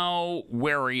now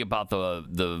wary about the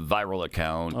viral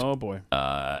account. Oh boy!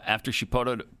 After she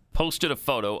posted a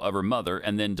photo of her mother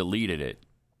and then deleted it.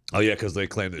 Oh yeah, because they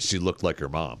claimed that she looked like her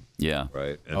mom. Yeah.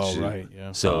 Right. And Right.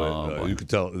 Yeah. So you could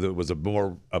tell there was a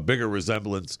bigger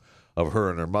resemblance of her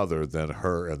and her mother than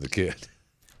her and the kid.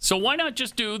 So why not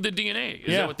just do the DNA?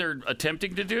 Is that what they're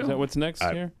attempting to do? Is that what's next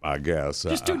here? I guess.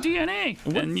 Just do DNA,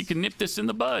 and you can nip this in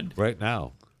the bud. Right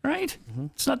now. Right?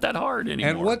 It's not that hard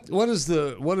anymore. And what is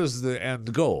the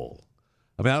end goal?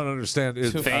 I mean, I don't understand. Are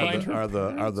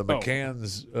the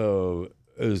McCanns?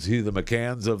 Is he the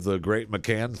McCanns of the great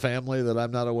McCann family that I'm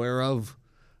not aware of?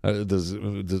 Is it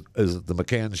the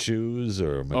McCann shoes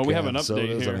or McCann we have an update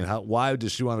sodas? here. I mean, why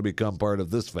does she want to become part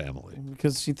of this family?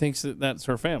 Because she thinks that that's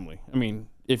her family. I mean,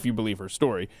 if you believe her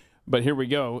story. But here we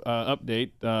go.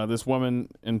 Update. This woman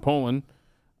in Poland,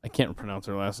 I can't pronounce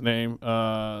her last name.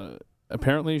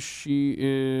 Apparently she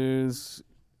is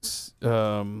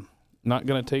not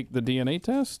going to take the DNA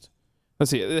test. Let's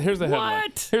see. Here's the headline.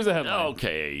 What? Here's the headline.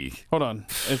 Okay. Hold on.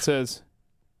 It says,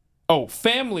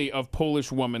 family of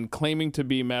Polish woman claiming to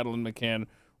be Madeleine McCann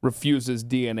refuses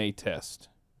DNA test.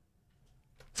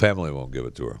 Family won't give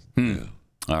it to her. Yeah.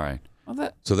 All right.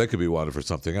 Well, So they could be wanted for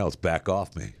something else. Back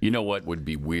off me. You know what would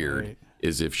be weird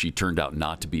is if she turned out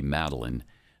not to be Madeleine,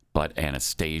 but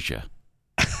Anastasia.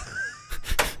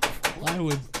 Why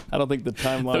would I don't think the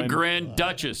timeline. The Grand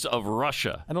Duchess of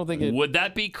Russia. I don't think it would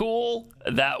that be cool.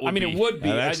 That would. It would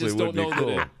be. I just don't know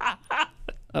cool. that it.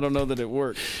 I don't know that it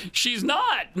works. She's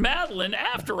not Madeline,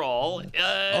 after all.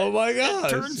 Oh my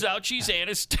gosh! It turns out she's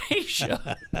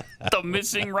Anastasia, the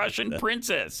missing Russian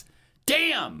princess.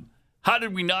 Damn! How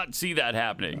did we not see that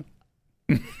happening?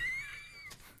 I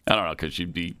don't know, because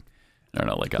she'd be, I don't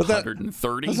know, like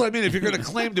 130. That's what I mean. If you're going to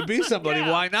claim to be somebody,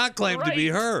 why not claim to be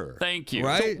her? Thank you.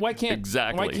 Right? So why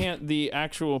can't the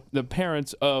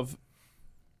parents of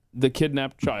the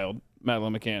kidnapped child,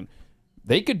 Madeleine McCann,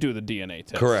 they could do the DNA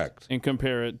test, correct, and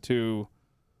compare it to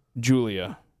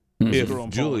Julia. If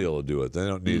Julia will do it, they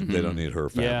don't need her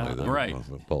family. Yeah, right.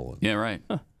 Poland. Yeah, right.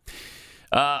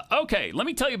 Okay, let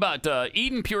me tell you about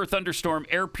Eden Pure Thunderstorm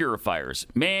air purifiers.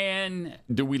 Man,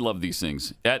 do we love these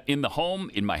things. In the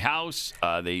home, in my house,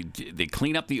 they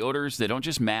clean up the odors. They don't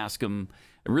just mask them.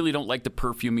 I really don't like the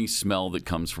perfumey smell that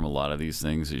comes from a lot of these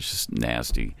things. It's just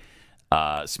nasty.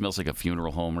 Smells like a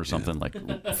funeral home or something, like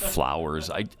flowers.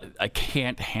 I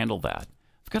can't handle that.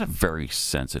 I've got a very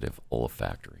sensitive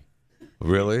olfactory.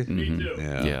 Really? Me too.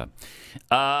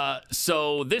 Yeah.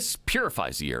 So this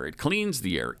purifies the air. It cleans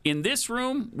the air. In this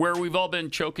room, where we've all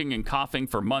been choking and coughing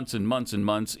for months and months and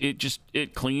months,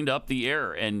 it cleaned up the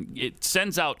air, and it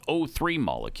sends out O3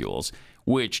 molecules,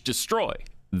 which destroy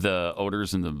the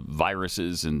odors and the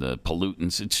viruses and the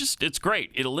pollutants. It's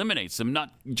great. It eliminates them,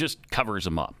 not just covers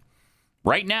them up.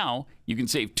 Right now, you can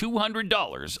save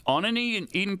 $200 on an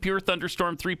Eden Pure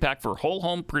Thunderstorm 3-pack for whole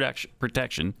home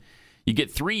protection. You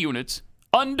get 3 units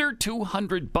under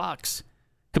 $200.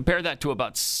 Compare that to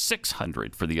about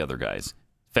 $600 for the other guys.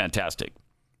 Fantastic.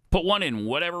 Put one in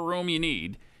whatever room you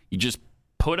need. You just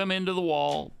put them into the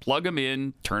wall, plug them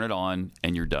in, turn it on,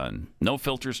 and you're done. No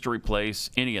filters to replace,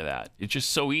 any of that. It's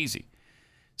just so easy.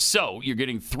 So you're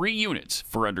getting 3 units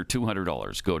for under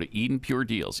 $200. Go to Eden Pure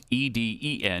Deals,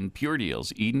 EDEN Pure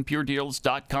Deals,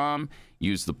 EdenPureDeals.com.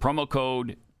 Use the promo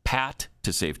code PAT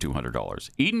to save $200.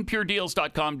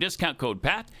 EdenPureDeals.com, discount code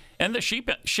PAT, and the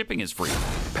shipping is free.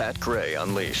 Pat Gray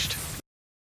Unleashed.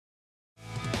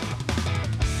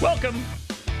 Welcome.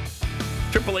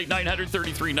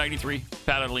 888-900-3393.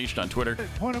 Pat Unleashed on Twitter.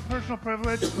 Point of personal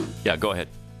privilege. Yeah, go ahead.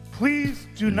 Please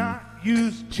do not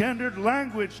use gendered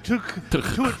language to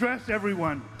address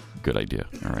everyone. Good idea.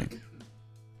 All right.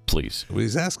 Please. Well,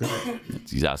 he's asking.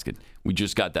 He's asking. We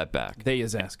just got that back. They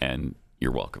is asking. And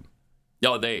you're welcome.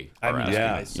 No, they are asking.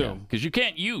 Yeah. I assume. Because you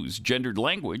can't use gendered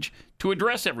language to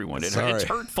address everyone. It's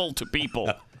hurtful to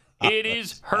people. It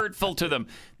is hurtful to them.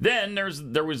 Then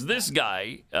there was this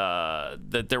guy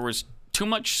that there was too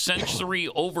much sensory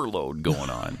overload going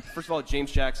on. First of all,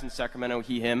 James Jackson, Sacramento,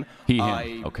 he, him. He,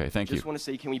 him. Okay, thank you. I just want to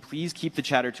say, can we please keep the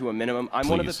chatter to a minimum? I'm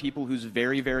one of the people who's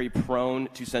very, very prone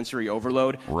to sensory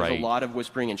overload. Right. There's a lot of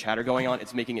whispering and chatter going on.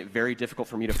 It's making it very difficult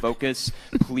for me to focus.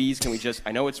 Please, can we just,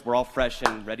 I know we're all fresh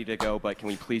and ready to go, but can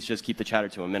we please just keep the chatter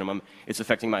to a minimum? It's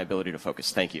affecting my ability to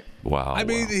focus. Thank you. Wow. I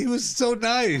mean, he was so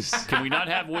nice. Can we not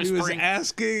have whispering? He was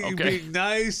asking, being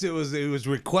nice. He was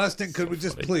requesting. Could we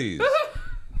just please?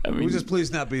 We just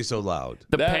please not be so loud.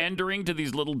 The pandering to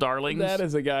these little darlings. That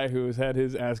is a guy who has had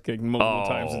his ass kicked multiple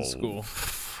times in school.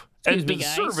 And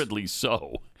deservedly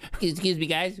so. Excuse me,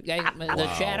 guys.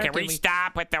 The chatter. Can we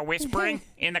stop with the whispering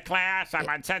in the class? I'm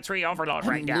on sensory overload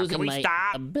right now. Can we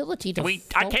stop? Ability to focus.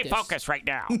 I can't focus right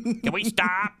now. Can we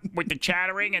stop with the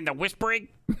chattering and the whispering?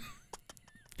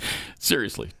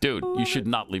 Seriously, dude, you should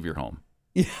not leave your home.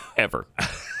 Ever.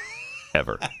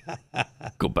 Ever.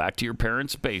 Go back to your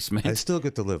parents' basement. I still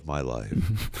get to live my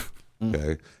life.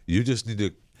 Okay? You just need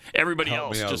to Everybody help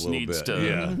else me out just a little needs bit.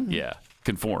 to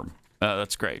conform.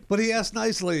 That's great. But he asked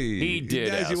nicely. He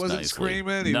did ask He wasn't nicely.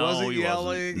 screaming. He No, wasn't he yelling.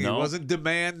 wasn't. He No. wasn't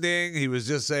demanding. He was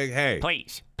just saying, hey.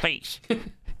 Please.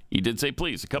 He did say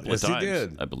please a couple Yes, of times, he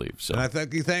did. I believe. So. And I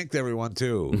think he thanked everyone,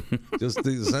 too. Just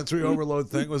the sensory overload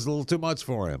thing was a little too much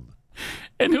for him.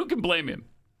 And who can blame him?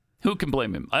 Who can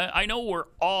blame him? I know we're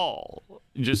all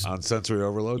just... On sensory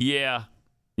overload? Yeah.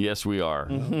 Yes, we are.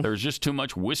 There's just too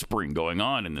much whispering going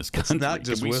on in this country. It's not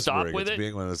just can we whispering. Stop with it's it?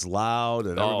 being when it's loud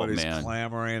and everybody's man.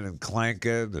 clamoring and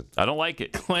clanking. And... I don't like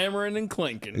it. Clamoring and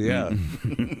clanking. Yeah.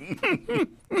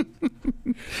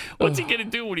 What's he going to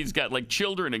do when he's got like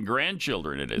children and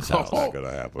grandchildren in his house? That's not going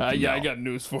to happen. I got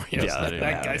news for you. Yeah,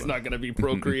 that guy's not going to be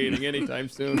procreating anytime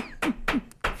soon.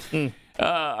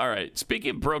 All right.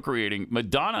 Speaking of procreating,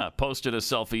 Madonna posted a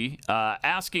selfie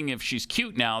asking if she's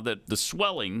cute now that the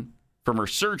swelling from her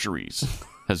surgeries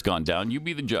has gone down. You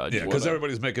be the judge. Yeah, because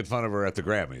everybody's making fun of her at the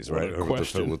Grammys, right?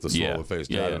 With the swollen face.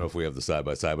 Yeah, I don't know if we have the side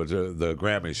by side, but the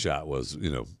Grammy shot was,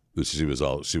 she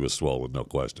was swollen, no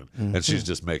question, and she's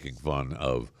just making fun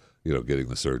of getting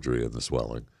the surgery and the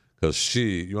swelling. Because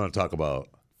you want to talk about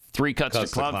 3 cuts to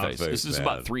clown face. This is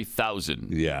about 3,000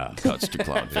 cuts to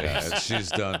clown face. Yeah, and she's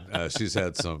done. She's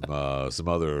had some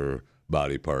other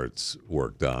body parts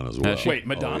worked on as well. Wait,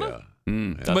 Madonna? Oh, yeah.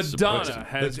 Madonna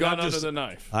has gone under the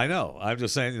knife. I know. I'm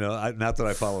just saying, not that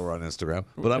I follow her on Instagram,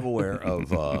 but I'm aware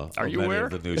of, Are you many aware?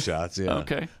 of the new shots. Yeah.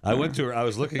 Okay. I went to her. I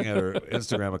was looking at her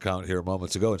Instagram account here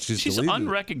moments ago, and she's deleted,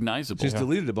 unrecognizable. She's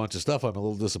deleted a bunch of stuff. I'm a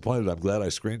little disappointed. I'm glad I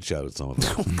screenshotted some of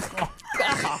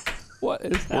it. What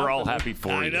is We're all happy for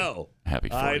you. I know. Happy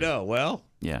for you. I know. Well,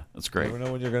 yeah, that's great. You never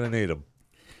know when you're going to need them.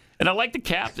 And I like the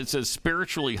cap that says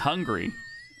spiritually hungry.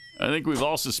 I think we've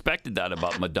all suspected that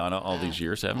about Madonna all these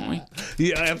years, haven't we?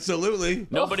 Yeah, absolutely.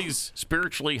 Nobody's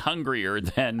spiritually hungrier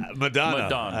than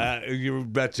Madonna. You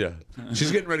betcha.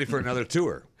 She's getting ready for another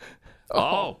tour.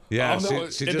 Oh, yeah. No,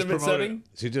 she just promoted.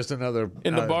 She just in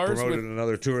the bars promoted with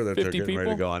another tour that they're 50 getting ready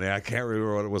to people? go on. Yeah, I can't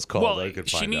remember what it was called. Well, I could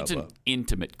she find needs out, an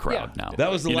intimate crowd now.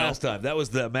 That was the You know? last time. That was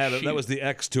the that was the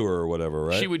X tour or whatever,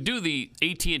 right? She would do the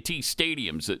AT&T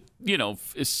stadiums that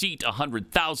seat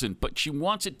 100,000, but she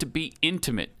wants it to be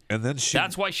intimate. And then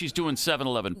that's why she's doing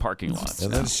 7-Eleven parking lots.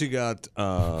 And then she got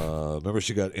remember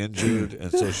she got injured,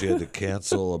 and so she had to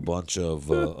cancel a bunch of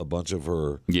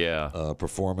her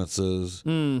performances.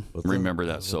 Remember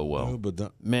that so well.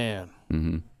 Man.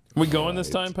 Mm-hmm. We going this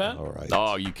time, Pat? All right.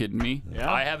 Oh, you kidding me?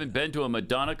 Yeah. I haven't been to a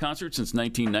Madonna concert since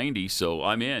 1990, so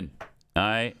I'm in.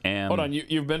 I am. Hold on,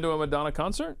 you've been to a Madonna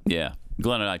concert? Yeah.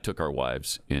 Glenn and I took our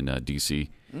wives in D.C.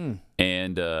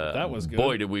 And that was good.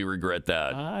 Boy, did we regret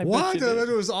that. What?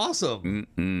 It was awesome.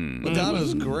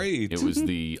 Madonna's great. It was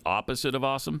the opposite of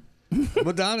awesome.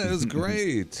 Madonna is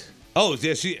great. Oh,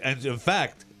 yeah, and in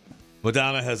fact,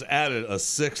 Madonna has added a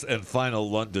 6th and final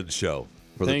London show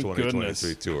for the Thank 2023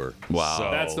 goodness. tour. Wow. So,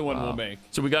 That's the one we'll make.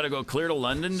 So we got to go clear to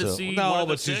London to see No, one of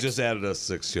the but she's 6? just added a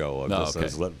 6th show. I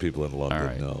was letting people in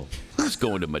London know. Who's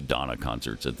going to Madonna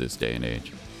concerts at this day and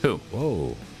age? Who?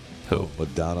 Whoa. Who?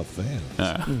 Madonna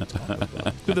fans.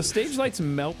 Do the stage lights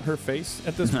melt her face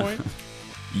at this point?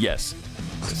 Yes.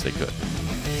 Yes, they could.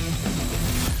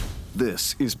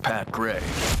 This is Pat Gray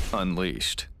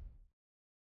Unleashed.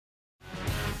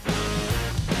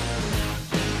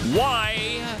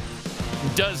 Why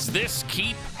does this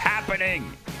keep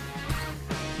happening?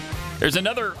 There's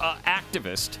another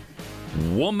activist,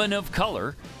 woman of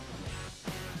color,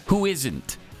 who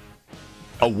isn't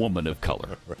a woman of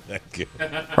color.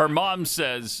 Her mom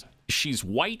says she's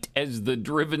white as the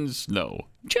driven snow,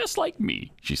 just like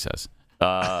me, she says.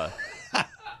 An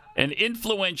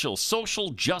influential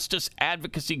social justice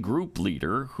advocacy group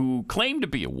leader who claimed to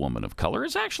be a woman of color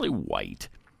is actually white.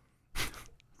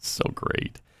 So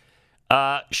great.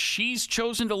 She's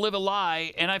chosen to live a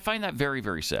lie, and I find that very,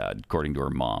 very sad, according to her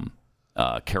mom,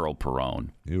 Carol Perone.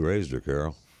 You raised her,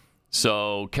 Carol.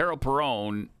 So Carol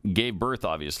Perone gave birth,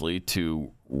 obviously,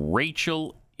 to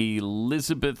Rachel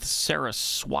Elizabeth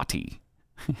Saraswati,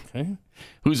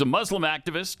 who's a Muslim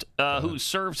activist who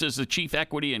serves as the Chief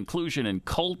Equity, Inclusion, and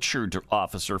Culture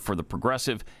Officer for the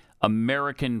Progressive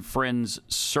American Friends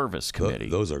Service Committee.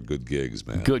 Those are good gigs,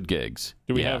 man. Good gigs.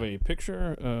 Do we have a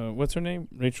picture? What's her name?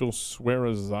 Rachel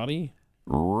Swerazade?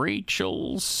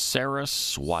 Rachel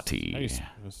Saraswati.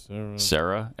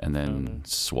 Sarah and then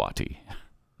Swati.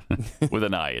 With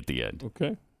an I at the end.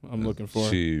 Okay. I'm looking for her.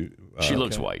 She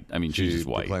looks white. I mean, she's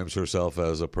white. She proclaims herself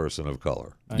as a person of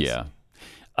color. Yeah.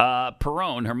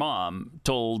 Perone, her mom,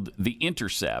 told The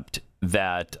Intercept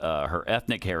that her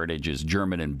ethnic heritage is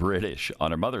German and British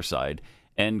on her mother's side,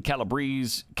 and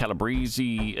Calabrese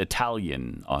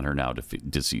Italian on her now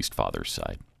deceased father's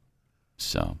side.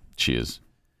 So she's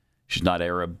not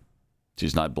Arab,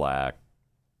 she's not black,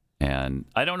 and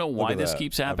I don't know why this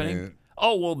keeps happening. I mean,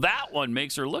 oh, well, that one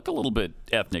makes her look a little bit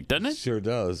ethnic, doesn't it? Sure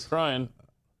does. Trying.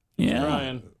 Yeah.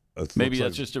 Trying. Maybe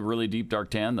that's just a really deep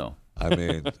dark tan, though. I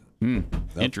mean,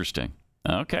 interesting.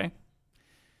 Okay.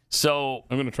 So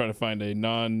I'm going to try to find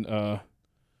a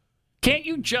can't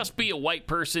you just be a white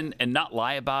person and not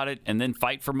lie about it and then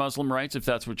fight for Muslim rights if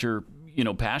that's what your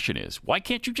passion is? Why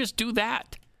can't you just do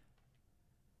that?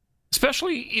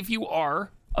 Especially if you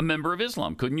are a member of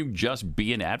Islam. Couldn't you just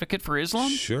be an advocate for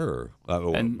Islam? Sure.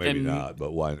 Maybe not,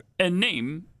 but why? And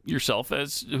name yourself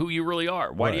as who you really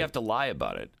are. Why do you have to lie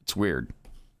about it? It's weird.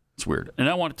 It's weird. And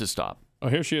I want it to stop. Oh,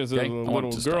 here she is, a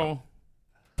little girl.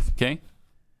 Okay.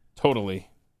 Tally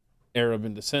Arab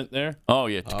in descent there. Oh,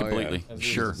 yeah, completely. Yeah.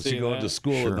 Sure. She going to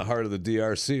school in the heart of the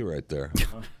DRC right there.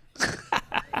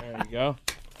 There you go.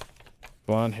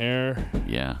 Blonde hair.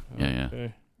 Yeah.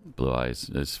 Okay. Blue eyes.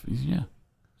 Yeah.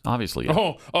 Obviously.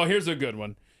 Yeah. Oh, here's a good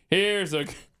one. Here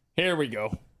we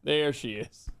go. There she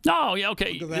is. Oh, yeah,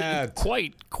 okay. Look at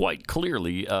that. Quite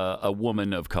clearly a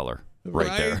woman of color.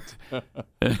 right there.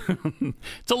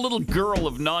 It's a little girl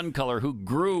of non-color who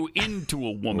grew into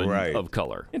a woman of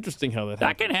color. Interesting how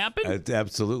that can happen. It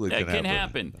absolutely can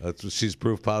happen. She's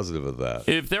proof positive of that.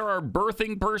 If there are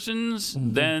birthing persons,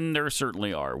 then there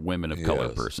certainly are women of color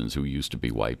persons who used to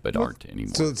be white but aren't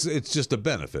anymore. So it's just a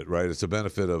benefit, right? It's a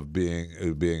benefit of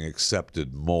being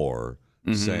accepted more.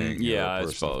 Saying you're a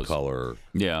person of color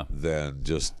than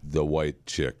just the white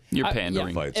chick. You're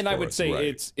pandering. And I would say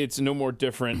it's no more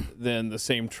different than the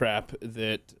same trap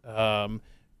that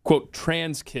quote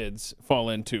trans kids fall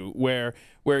into, where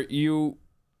you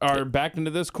are backed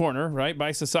into this corner, right,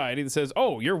 by society that says,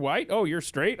 oh, you're white, oh, you're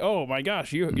straight, oh my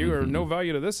gosh, you are no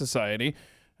value to this society.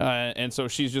 And so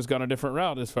she's just gone a different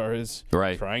route as far as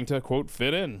trying to quote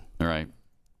fit in. Right.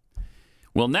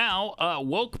 Well, now,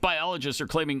 woke biologists are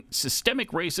claiming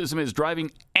systemic racism is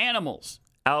driving animals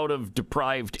out of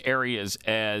deprived areas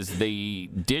as they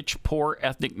ditch poor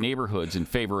ethnic neighborhoods in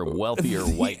favor of wealthier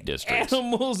white districts.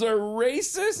 Animals are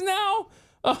racist now?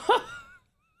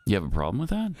 You have a problem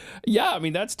with that? Yeah, I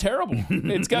mean, that's terrible.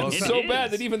 It's gotten so bad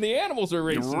that even the animals are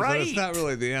racist. Right. So it's not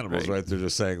really the animals, right? They're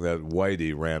just saying that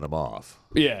Whitey ran them off.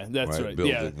 Yeah, that's right.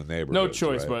 Building the neighborhood. No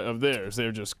choice but of theirs.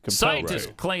 They're just compelled.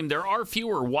 Scientists claim there are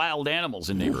fewer wild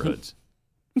animals in neighborhoods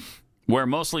where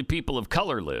mostly people of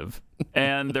color live,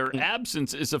 and their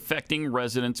absence is affecting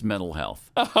residents' mental health.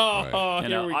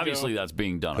 Obviously, that's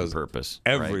being done on purpose.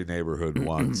 Every neighborhood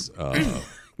wants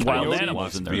wild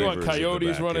animals in there. You want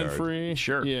coyotes running free?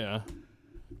 Sure. Yeah.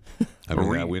 I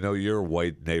mean, we know your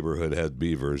white neighborhood has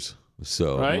beavers,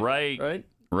 so right.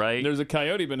 There's a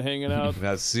coyote been hanging out.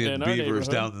 Not seeing beavers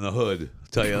down in the hood. I'll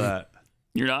tell you that.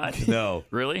 You're not? No.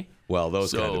 Really? Well,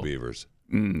 those kind of beavers.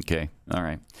 Okay. All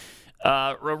right.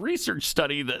 A research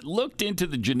study that looked into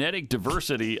the genetic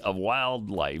diversity of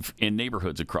wildlife in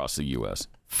neighborhoods across the U.S.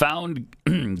 found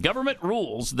government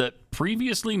rules that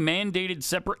previously mandated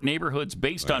separate neighborhoods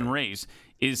based on race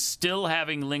is still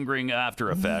having lingering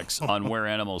after effects on where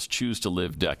animals choose to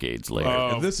live decades later.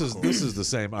 And this is the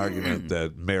same argument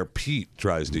that Mayor Pete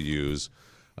tries to use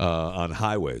on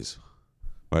highways.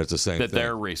 Right, it's the same that thing.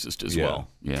 They're racist as well.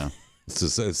 Yeah. It's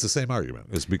the same argument.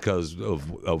 It's because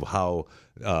of how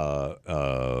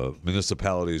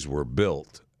municipalities were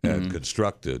built and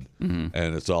constructed, and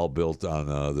it's all built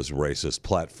on this racist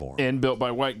platform. And built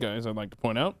by white guys, I'd like to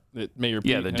point out. That Mayor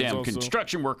Pete the damn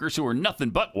construction workers who are nothing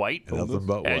but white. Nothing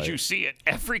but white. As you see it,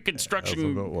 every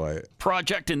construction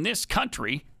project in this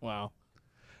country. Wow.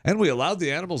 And we allowed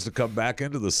the animals to come back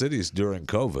into the cities during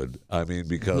COVID. I mean,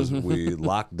 because we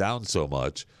locked down so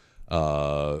much.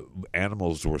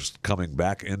 Animals were coming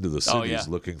back into the cities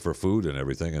looking for food and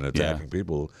everything and attacking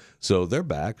people. So they're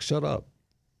back. Shut up.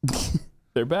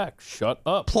 They're back. Shut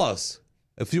up. Plus,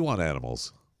 if you want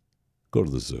animals, go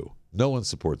to the zoo. No one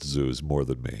supports zoos more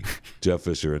than me, Jeff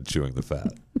Fisher, and Chewing the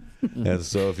Fat. And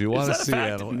so if you want to see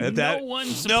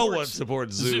animals, no one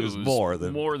supports zoos more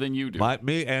than you do.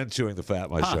 Me and Chewing the Fat,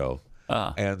 my show.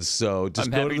 And so just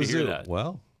I'm go happy to the to hear zoo. that.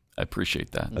 Well, I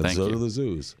appreciate that. And Thank so you. do the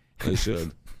zoos. They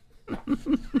should.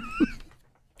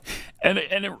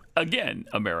 And again,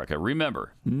 America,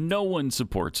 remember, no one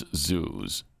supports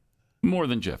zoos more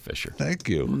than Jeff Fisher. Thank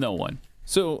you. No one.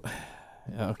 So,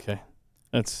 okay,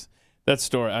 that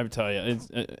story. I tell you,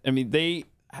 I mean, they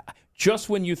just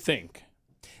when you think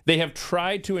they have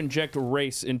tried to inject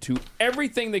race into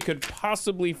everything they could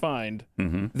possibly find,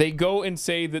 they go and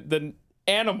say that the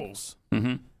animals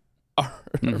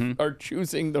are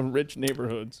choosing the rich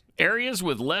neighborhoods. Areas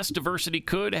with less diversity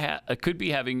could be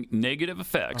having negative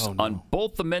effects on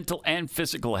both the mental and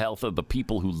physical health of the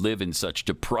people who live in such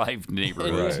deprived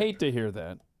neighborhoods. And you hate to hear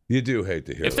that. You do hate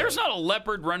to hear if there's not a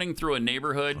leopard running through a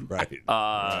neighborhood,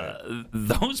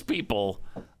 those people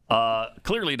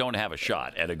clearly don't have a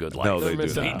shot at a good life. No,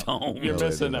 they don't. You're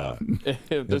missing out.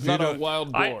 There's not a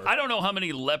wild boar. I don't know how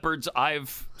many leopards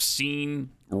I've seen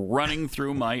running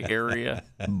through my area,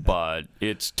 but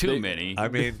it's too many. I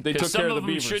mean, they took some care of the them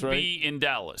beavers, should right? be in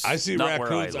Dallas. I see not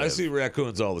raccoons. Where I see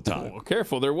raccoons all the time. Oh,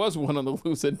 careful! There was one on the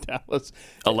loose in Dallas.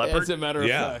 A leopard. As a matter of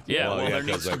fact. Yeah.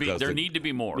 Well, there need to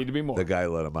be more. Need to be more. The guy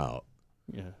let him out.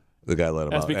 Yeah. The guy let him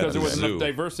That's out. because there wasn't enough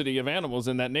diversity of animals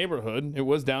in that neighborhood. It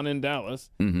was down in Dallas.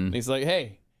 And he's like,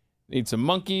 hey, you need some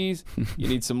monkeys. You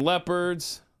need some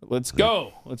leopards. Let's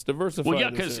go. Let's diversify. Well, yeah,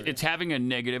 because it's having a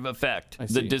negative effect.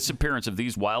 The disappearance of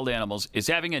these wild animals is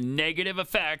having a negative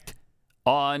effect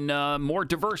on more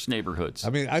diverse neighborhoods. I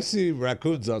mean, I see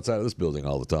raccoons outside of this building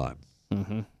all the time.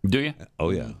 Do you? Oh,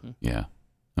 yeah. Yeah.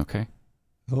 Okay.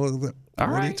 What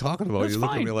are you talking about? That's you look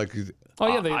fine. at me like... Oh,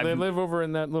 yeah, they live over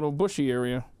in that little bushy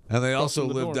area. And they also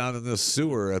live down in this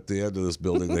sewer at the end of this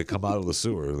building. They come out of the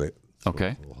sewer.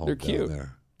 Okay. They're cute.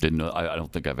 There. Didn't know. I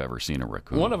don't think I've ever seen a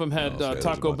raccoon. One of them had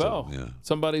Taco Bell.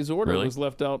 Somebody's order Really? was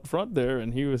left out front there,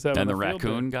 and he was having And a the field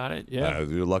raccoon day. got it? Yeah.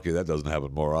 You're lucky that doesn't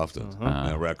happen more often.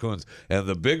 Raccoons. And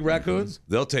the big raccoons,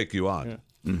 they'll take you on.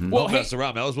 Well, Don't mess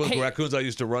around. I was with raccoons I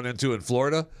used to run into in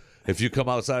Florida. If you come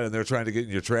outside and they're trying to get in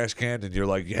your trash can and you're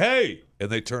like, hey, and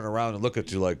they turn around and look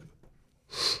at you like,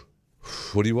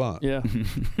 what do you want? Yeah.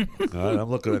 All right, I'm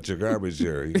looking at your garbage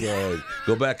here. You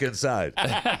go back inside.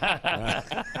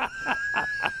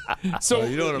 So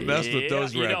you don't want to mess with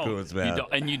those you raccoons, man.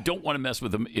 And you don't want to mess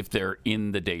with them if they're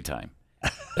in the daytime.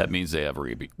 That means they have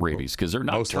rabies because they're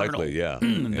Most nocturnal. likely, yeah.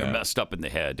 They're messed up in the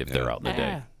head if they're out in the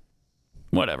day.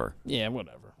 Whatever. Yeah,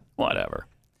 whatever.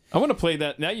 I want to play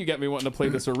that. Now you got me wanting to play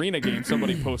this arena game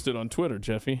somebody posted on Twitter,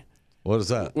 Jeffy. What is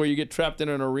that? Where you get trapped in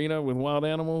an arena with wild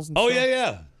animals and Oh, stuff.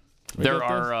 yeah. There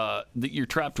are you're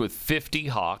trapped with 50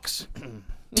 hawks,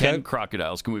 10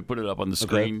 crocodiles. Can we put it up on the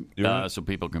screen so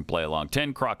people can play along?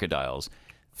 10 crocodiles,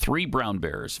 3 brown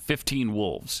bears, 15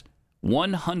 wolves,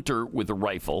 1 hunter with a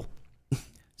rifle,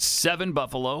 7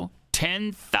 buffalo,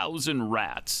 10,000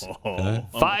 rats,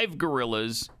 5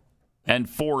 gorillas, and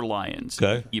 4 lions.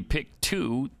 Okay. You pick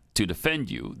 2 to defend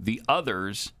you. The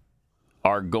others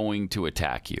are going to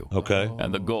attack you. Okay.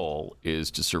 And the goal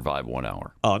is to survive 1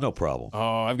 hour. Oh, no problem.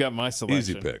 Oh, I've got my selection.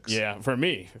 Easy picks. Yeah, for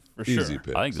me, for sure. Easy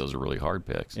picks. I think those are really hard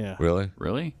picks. Yeah. Really?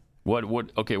 Really?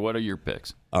 What? Okay, what are your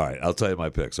picks? All right, I'll tell you my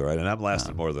picks, all right? And I'm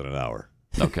lasting more than an hour.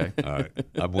 Okay. All right.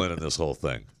 I'm winning this whole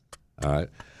thing. All right.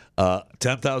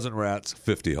 10,000 rats,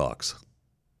 50 hawks.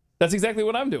 That's exactly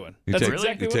what I'm doing. You That's take,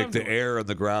 exactly you what take I'm the doing. air and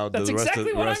the ground. That's the rest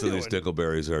exactly of, what rest I'm of these doing.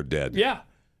 dingleberries are dead. Yeah.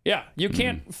 You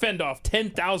can't fend off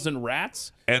 10,000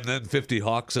 rats. And then 50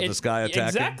 hawks in the sky attacking?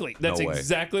 Exactly. That's No way.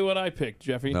 exactly what I picked,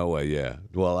 Jeffy. No way, yeah.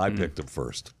 Well, I picked them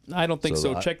first. I don't think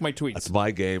so. Check my tweets. That's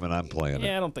my game, and I'm playing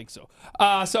Yeah, it. I don't think so.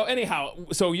 So anyhow,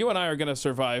 you and I are going to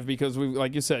survive because we,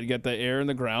 like you said, you got the air and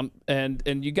the ground, and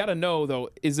you got to know though,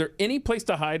 is there any place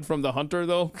to hide from the hunter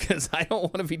though? Because I don't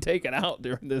want to be taken out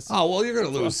during this. Oh well, you're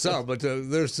going to lose some, but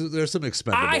there's some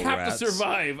expendable I rats. have to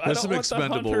survive. I There's don't some want the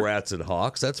expendable hunter. rats and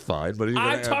hawks. That's fine, but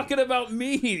I'm talking about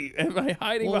me. Am I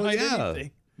hiding behind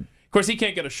anything? Of course, he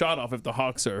can't get a shot off if the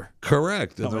hawks are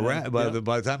correct. And the coming rat, in. by Yeah.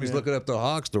 the time he's looking up the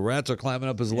hawks, the rats are climbing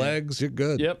up his legs. You're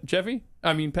good. Yep, Jeffy.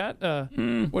 I mean, Pat.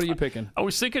 What are you picking? I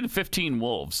was thinking 15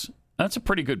 wolves. That's a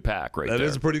pretty good pack right there. That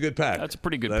is a pretty good pack. That's a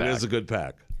pretty good pack. That is a good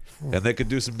pack. And they could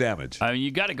do some damage. I mean,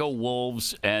 you got to go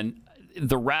wolves, and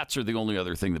the rats are the only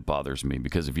other thing that bothers me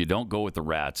because if you don't go with the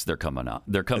rats, they're coming out.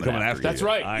 They're coming after you. That's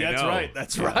right. I That's know. right.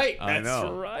 That's right. I That's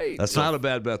know. right. That's not a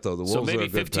bad bet, though. The wolves So maybe are a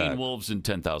good 15 pack. wolves and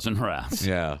 10,000 rats.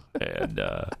 Yeah.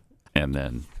 And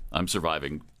then I'm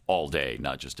surviving all day,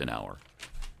 not just an hour.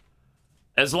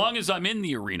 As long as I'm in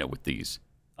the arena with these,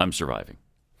 I'm surviving.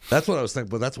 That's what I was thinking,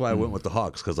 but that's why I went with the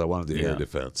hawks, because I wanted the air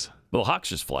defense. Well, hawks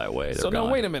just fly away. So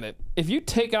now, wait a minute. If you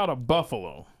take out a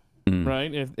buffalo,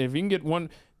 right? If you can get one,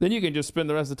 then you can just spend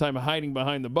the rest of the time hiding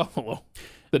behind the buffalo,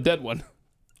 the dead one.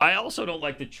 I also don't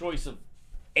like the choice of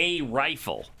a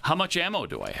rifle. How much ammo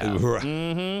do I have? Right.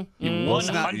 Mm-hmm. Well, One it's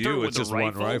not hunter you, with it's a just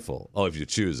rifle? one rifle. Oh, if you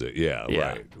choose it. Yeah.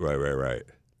 Right.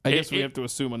 I guess we have to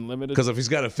assume unlimited. Because if he's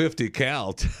got a 50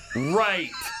 cal, Right.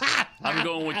 I'm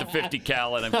going with the 50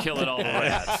 cal and I'm killing all the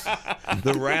rats.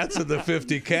 the rats and the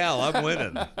 50 cal, I'm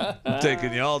winning. I'm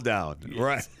taking you all down.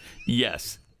 Right.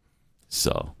 Yes.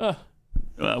 So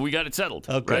we got it settled.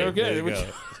 Okay. Right? There you go.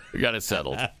 We got it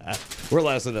settled. We're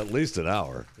lasting at least an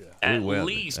hour. At We win.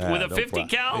 least Yeah, with a no 50 problem.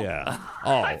 cal? Yeah.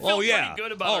 I feel yeah. pretty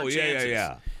good about our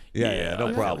chances. Yeah,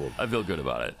 no problem. I feel good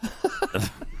about it.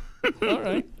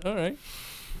 All right.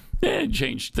 It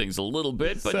changed things a little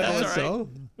bit, but that's all right.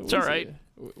 It's all right.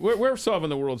 We're solving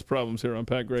the world's problems here on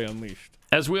Pat Gray Unleashed.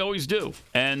 As we always do.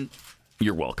 And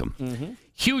you're welcome. Mm-hmm.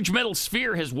 Huge metal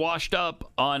sphere has washed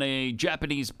up on a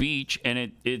Japanese beach,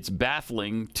 and it's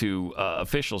baffling to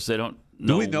officials. They don't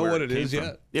know Do we know where what it came is from.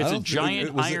 yet? It's a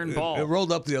giant iron ball. It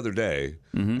rolled up the other day,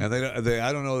 and they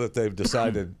I don't know that they've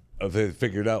decided if they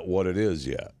figured out what it is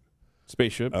yet.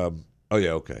 Spaceship. Oh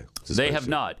yeah, okay. It's a They have spaceship.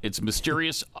 not. Its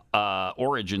mysterious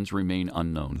origins remain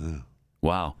unknown.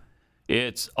 Wow.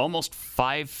 It's almost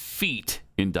 5 feet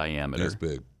in diameter. That's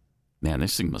big. Man,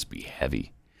 this thing must be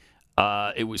heavy.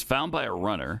 It was found by a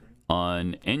runner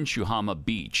on Enchuhama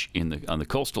Beach on the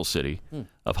coastal city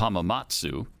of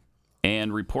Hamamatsu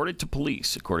and reported to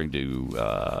police, according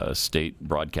to state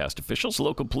broadcast officials.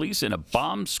 Local police and a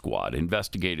bomb squad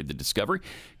investigated the discovery,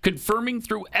 confirming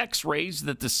through X-rays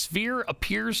that the sphere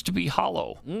appears to be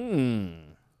hollow.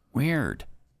 Weird.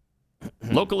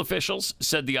 Local officials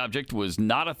said the object was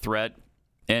not a threat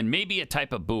and maybe a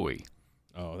type of buoy.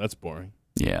 Oh, that's boring.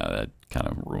 Yeah, that kind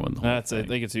of ruined the whole thing. I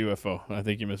think it's a UFO. I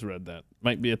think you misread that.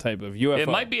 Might be a type of UFO. It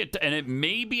might be, and it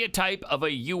may be a type of a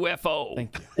UFO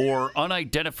or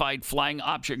unidentified flying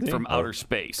object from outer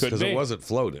space. Because it wasn't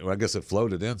floating. Well, I guess it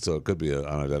floated in, so it could be an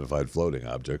unidentified floating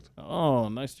object. Oh,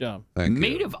 nice job.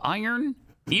 Made of iron,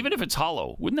 even if it's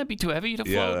hollow. Wouldn't that be too heavy to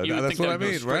float? Yeah, that's what I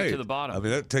mean, right? To the bottom. I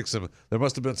mean, that takes some. There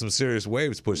must have been some serious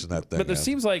waves pushing that thing. But there in.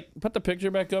 seems like, put the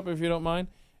picture back up if you don't mind.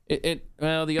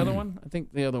 Well, the other one, I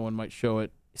think the other one might show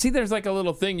it. See, there's like a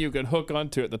little thing you could hook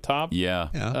onto at the top. Yeah.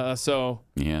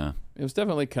 Yeah. It was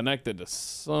definitely connected to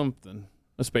something.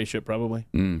 A spaceship, probably.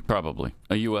 Probably.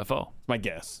 A UFO. My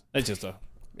guess. It's just a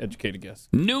educated guess.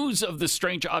 News of the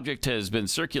strange object has been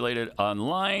circulated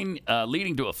online,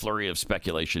 leading to a flurry of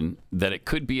speculation that it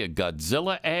could be a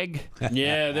Godzilla egg.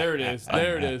 Yeah, there it is.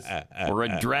 There it is. Or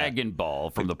a Dragon Ball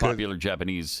from the popular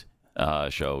Japanese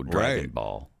show, Dragon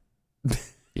Ball.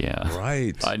 Yeah.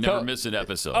 Right. I never miss an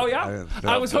episode. Oh, yeah?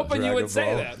 I was hoping you would say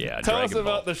Ball. that. Yeah, Tell us Dragon Ball.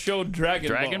 about the show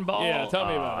Dragon Ball. Yeah, tell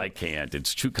me about it. I can't.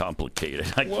 It's too complicated.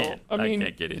 I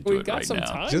can't get into we've it got right some now.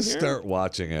 time Just here. start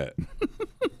watching it.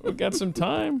 We've got some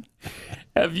time.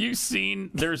 Have you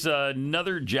seen, there's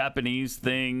another Japanese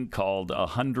thing called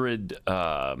 100,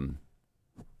 I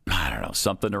don't know,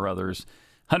 something or others.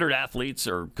 100 athletes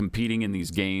are competing in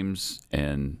these games.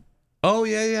 And Oh,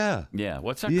 yeah. yeah,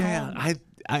 what's that called? Yeah,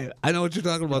 I know what you're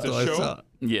talking about. It's a show?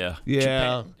 Yeah.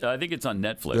 Yeah. I think it's on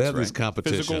Netflix, They have right? these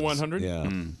competitions. Physical 100? Yeah.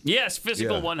 Yes,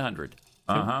 Physical Yeah. 100.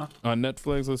 On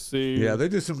Netflix, let's see. Yeah, they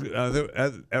do some.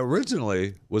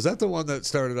 Originally, was that the one that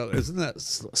started out? Isn't that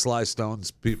Sly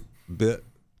Stone's bit?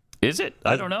 Is it?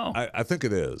 I don't know. I think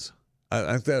it is.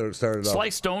 I think that it started off. Sly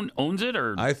Stone owns it,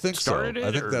 or I think started so. it?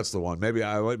 I think or? that's the one. Maybe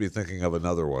I might be thinking of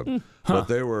another one. But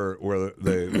they were where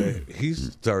he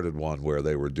started one where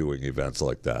they were doing events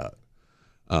like that.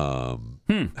 I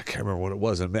can't remember what it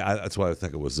was, and that's why I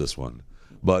think it was this one.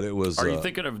 But it was. Are you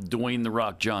thinking of Dwayne The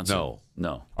Rock Johnson?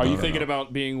 No. Are you thinking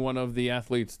about being one of the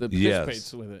athletes that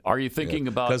participates with it? Are you thinking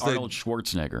about Arnold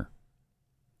Schwarzenegger?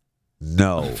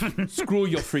 No. Screw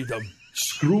your freedom.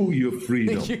 Screw your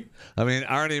freedom. I mean,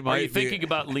 Arnie might Are you thinking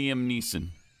about Liam Neeson?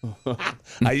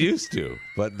 I used to,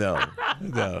 but no.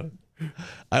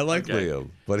 I like Leo,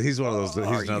 but he's one of those. He's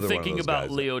Are another you thinking one of those about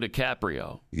guys. Leo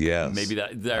DiCaprio? Yes. Maybe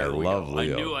that. There I we love go.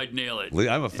 Leo. I knew I'd nail it.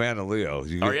 I'm a fan of Leo.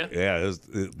 Are you? Yeah.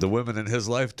 The women in his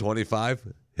life,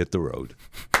 25, hit the road.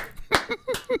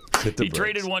 Hit the He brakes.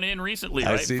 traded one in recently,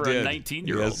 right? Yes, he for did. a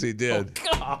 19-year-old. Yes, he did.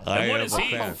 Oh, God. And what is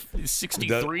he? fan.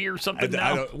 63 or something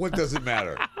now? What does it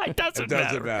matter? It doesn't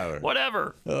matter.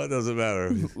 Whatever. Oh, it doesn't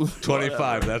matter.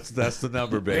 25. That's the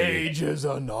number, baby. Age is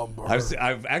a number.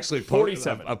 I've actually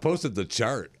 47. I posted the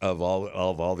chart of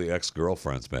all the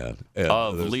ex-girlfriends, man.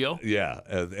 Of Leo? Yeah,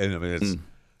 and I mean it's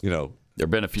There've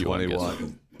been a few. I guess.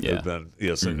 21. Yeah.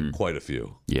 There's been quite a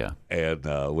few. Yeah. And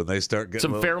when they start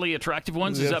getting Some fairly attractive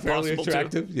ones. Is that fairly possible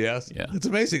attractive? too? Yes. Yeah. It's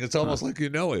amazing. It's almost like you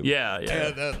know him. Yeah.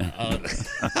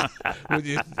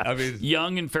 And,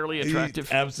 young and fairly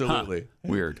attractive. Absolutely.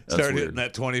 Huh. Weird. That's Start weird. hitting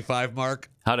that 25 mark.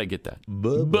 How'd I get that?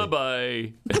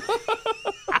 Bye-bye.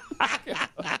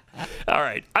 All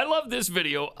right. I love this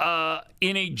video.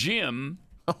 In a gym,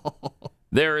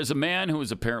 there is a man who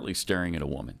is apparently staring at a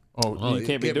woman. Oh, you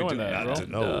can't be doing that,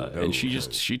 bro. And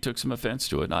she took some offense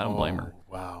to it, and I don't blame her.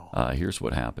 Wow. Here's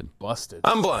what happened. Busted.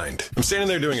 I'm blind. I'm standing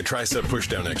there doing a tricep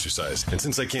pushdown exercise, and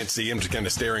since I can't see, I'm just kind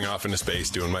of staring off into space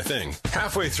doing my thing.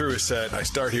 Halfway through a set, I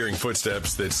start hearing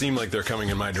footsteps that seem like they're coming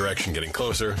in my direction, getting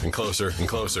closer and closer and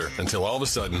closer, until all of a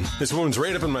sudden, this woman's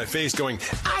right up in my face going,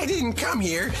 "I didn't come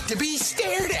here to be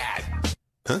stared at!"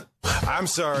 Huh? "I'm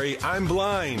sorry, I'm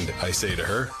blind," I say to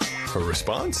her. Her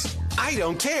response? "I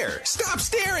don't care. Stop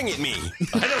staring at me."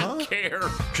 I don't care.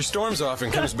 She storms off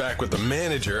and comes back with the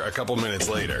manager a couple minutes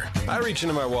later. I reach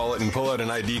into my wallet and pull out an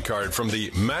ID card from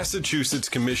the Massachusetts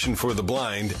Commission for the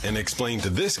Blind and explain to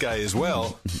this guy as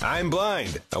well, "I'm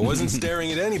blind. I wasn't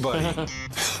staring at anybody."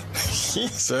 He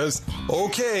says,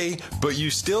 "Okay, but you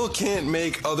still can't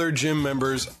make other gym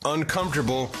members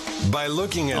uncomfortable by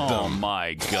looking at them." Oh,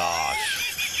 my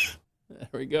gosh. There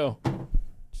we go.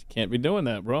 Just can't be doing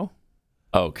that, bro.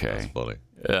 Okay. That's funny.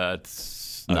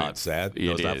 That's I mean, not sad.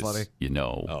 It It's not is. funny.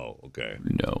 Oh, okay.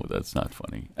 No, that's not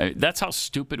funny. That's how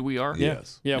stupid we are.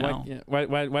 Yes. Yeah. now. Why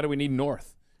do we need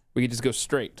north? We could just go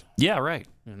straight. Yeah, right.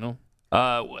 You know.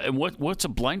 And what's a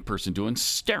blind person doing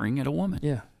staring at a woman?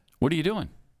 Yeah. What are you doing?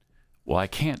 Well, I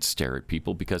can't stare at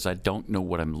people because I don't know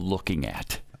what I'm looking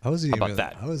at. How is he about even?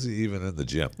 that? How is he even in the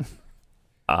gym?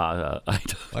 Why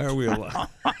are we allowed?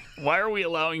 Why are we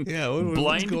allowing what's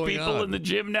blind going people on? in the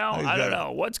gym now? I I don't got-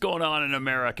 know. What's going on in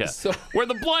America where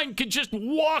the blind could just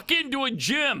walk into a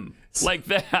gym like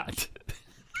that?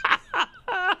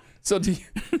 So,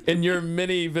 in your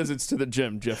many visits to the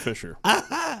gym, Jeff Fisher,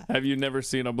 have you never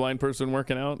seen a blind person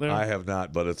working out there? I have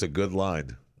not, but it's a good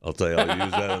line. I'll tell you,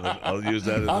 I'll use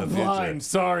that in the future. I'm blind.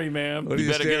 Sorry, ma'am. What are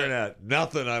you staring at?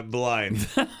 Nothing. I'm blind.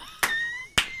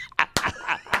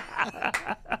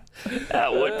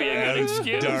 That would be a good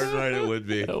excuse. Darn right it would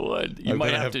be. It would. You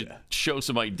might have to show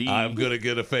some ID. I'm going to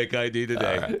get a fake ID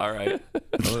today. All right.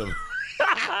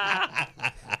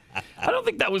 I don't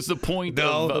think that was the point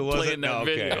of playing that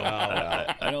video.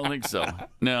 Okay. I don't think so.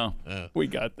 No. We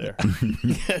got there.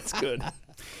 That's good.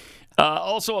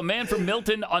 Also, a man from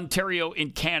Milton, Ontario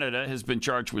in Canada has been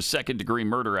charged with second-degree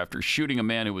murder after shooting a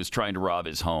man who was trying to rob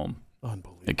his home.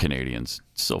 Unbelievable. The Canadians,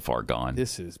 so far gone.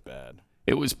 This is bad.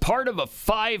 It was part of a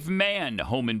 5-man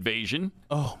home invasion.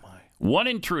 Oh, my. One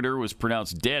intruder was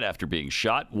pronounced dead after being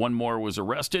shot. One more was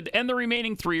arrested, and the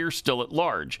remaining 3 are still at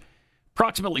large.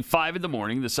 Approximately 5 in the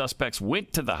morning, the suspects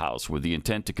went to the house with the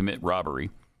intent to commit robbery.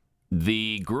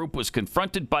 The group was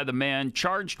confronted by the man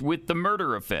charged with the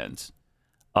murder offense,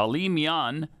 Ali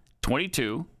Mian,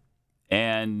 22,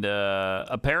 and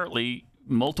apparently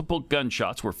multiple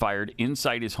gunshots were fired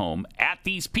inside his home at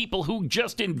these people who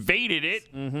just invaded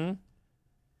it. Mm-hmm.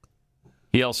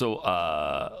 He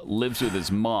also lives with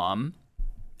his mom,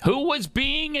 who was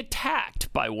being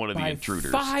attacked by one of the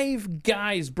intruders. 5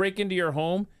 guys break into your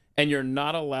home, and you're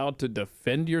not allowed to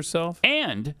defend yourself?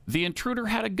 And the intruder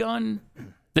had a gun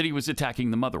that he was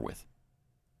attacking the mother with.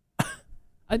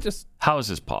 How is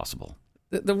this possible?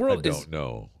 The world I don't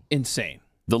know. Insane.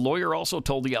 The lawyer also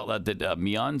told the outlet that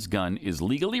Mian's gun is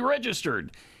legally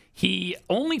registered. He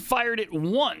only fired it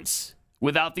once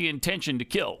without the intention to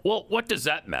kill. Well, what does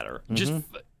that matter? Just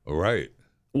right.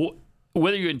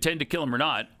 Whether you intend to kill him or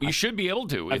not, you should be able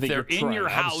to. If they're in your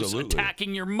house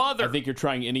attacking your mother. I think you're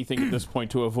trying anything at this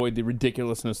point to avoid the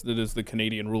ridiculousness that is the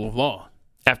Canadian rule of law.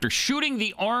 After shooting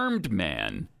the armed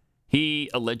man, he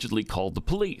allegedly called the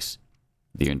police.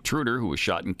 The intruder, who was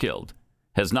shot and killed,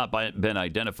 has not been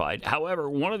identified. However,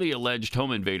 one of the alleged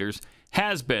home invaders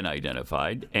has been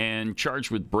identified and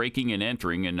charged with breaking and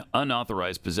entering an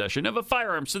unauthorized possession of a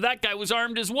firearm. So that guy was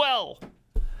armed as well.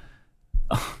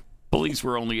 Police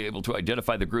were only able to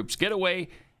identify the group's getaway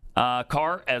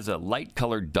car as a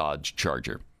light-colored Dodge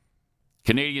Charger.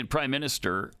 Canadian Prime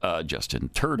Minister Justin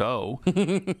Trudeau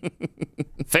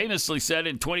famously said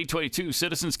in 2022,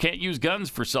 citizens can't use guns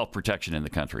for self-protection in the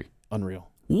country. Unreal.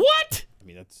 What? I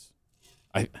mean, that's...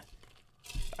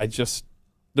 I just...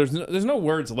 There's no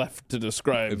words left to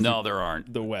describe. No, there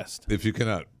aren't. The West. If you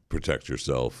cannot protect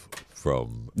yourself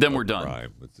from then we're done.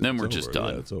 crime, then we're over. just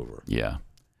done. Yeah, it's over. Yeah.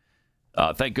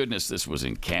 Thank goodness this was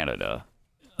in Canada.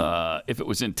 If it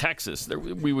was in Texas,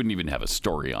 we wouldn't even have a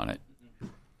story on it.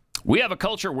 We have a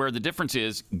culture where the difference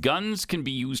is guns can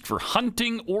be used for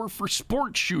hunting or for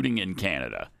sport shooting in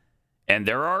Canada. And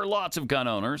there are lots of gun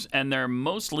owners, and they're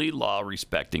mostly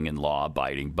law-respecting and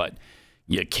law-abiding. But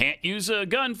you can't use a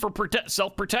gun for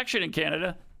self-protection in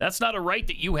Canada. That's not a right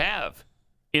that you have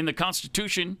in the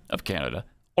Constitution of Canada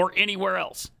or anywhere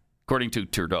else, according to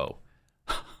Trudeau.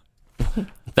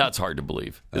 That's hard to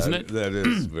believe, isn't it? That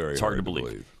is very hard to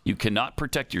believe. You cannot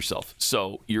protect yourself.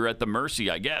 So you're at the mercy,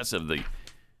 I guess, of the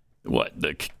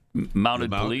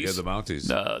mounted police? Yeah, the Mounties.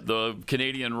 The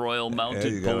Canadian Royal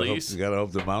Mounted Police. You got to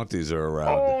hope the Mounties are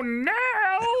around. Oh,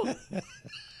 now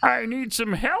I need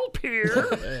some help here.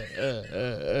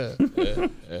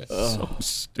 So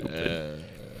stupid.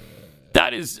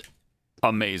 That is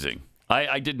amazing.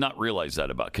 I did not realize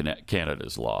that about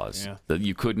Canada's laws, that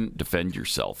you couldn't defend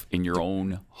yourself in your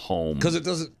own home. Because it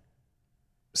doesn't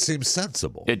seem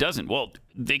sensible. It doesn't. Well,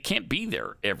 they can't be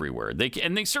there everywhere.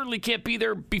 And they certainly can't be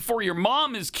there before your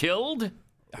mom is killed.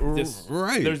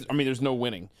 Right. There's no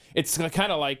winning. It's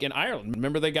kind of like in Ireland.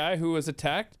 Remember the guy who was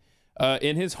attacked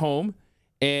in his home,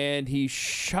 and he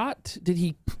shot? Did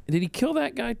he kill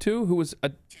that guy too? Who was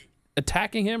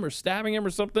attacking him or stabbing him or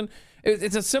something?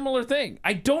 It's a similar thing.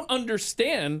 I don't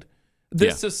understand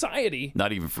this society.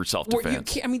 Not even for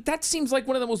self-defense. That seems like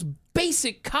one of the most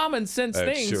basic common sense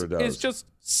things. Sure does. Is just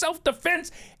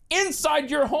self-defense inside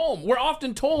your home. We're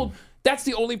often told that's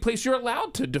the only place you're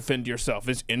allowed to defend yourself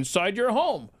is inside your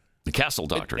home. The Castle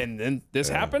Doctrine. And then this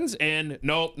happens, and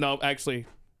no, actually,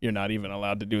 you're not even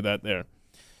allowed to do that there.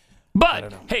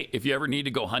 But, hey, if you ever need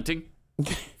to go hunting,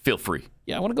 feel free.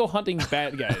 Yeah, I want to go hunting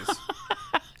bad guys.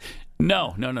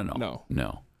 No.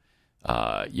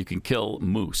 You can kill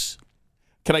moose.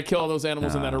 Can I kill all those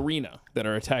animals in that arena that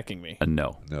are attacking me?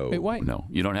 No. Wait, why? No,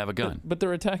 you don't have a gun. But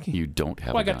they're attacking. You don't have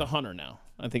a gun. Well, I got the hunter now.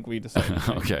 I think we decided.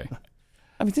 Okay.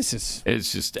 This is...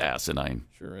 It's just asinine.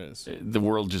 Sure is. The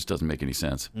world just doesn't make any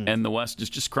sense. And the West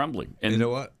is just crumbling. And you know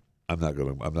what? I'm not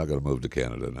gonna move to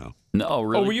Canada now. No,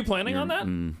 really. Oh, were you planning on that?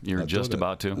 You're just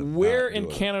about to. Where in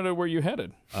Canada were you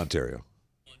headed? Ontario.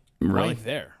 Really? Right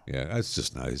there. Yeah, it's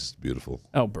just nice. It's beautiful.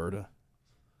 Alberta.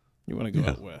 You want to go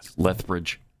out west?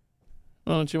 Lethbridge.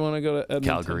 Why don't you want to go to Edmonton?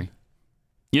 Calgary.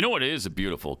 You know what is a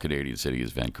beautiful Canadian city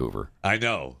is Vancouver. I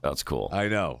know. That's cool. I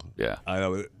know. Yeah. I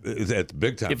know. It's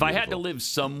big time. If I had to live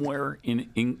somewhere in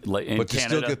but you Canada,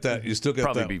 still get that. You still get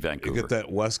probably that. be Vancouver. You get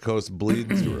that West Coast bleed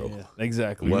through.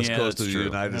 Exactly. West Yeah, Coast of that's the true.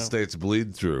 United States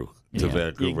bleed through to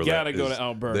Vancouver. You got to go to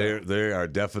Alberta. They are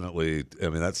definitely. I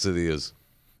mean, that city is.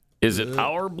 Is it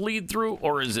our bleed through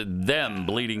or is it them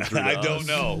bleeding through? I don't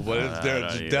know, but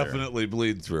there's definitely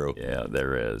bleed through. Yeah,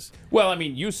 there is. Well, I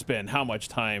mean, you spend how much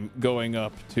time going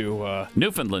up to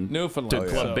Newfoundland to Newfoundland.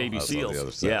 club baby That's on the other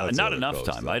seals? side. Yeah, That's not the other enough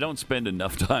coast, time. though. I don't spend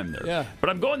enough time there. Yeah.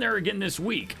 But I'm going there again this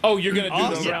week. Oh, you're going to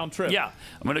do the round trip? Yeah.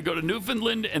 I'm going to go to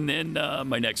Newfoundland, and then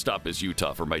my next stop is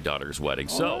Utah for my daughter's wedding.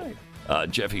 So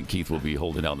Jeffy and Keith will be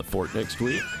holding down the fort next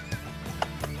week.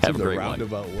 Have a great one.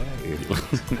 Roundabout way.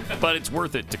 But it's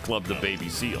worth it to club the baby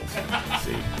seals.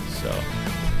 See? So.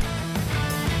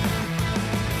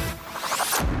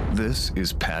 This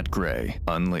is Pat Gray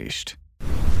Unleashed.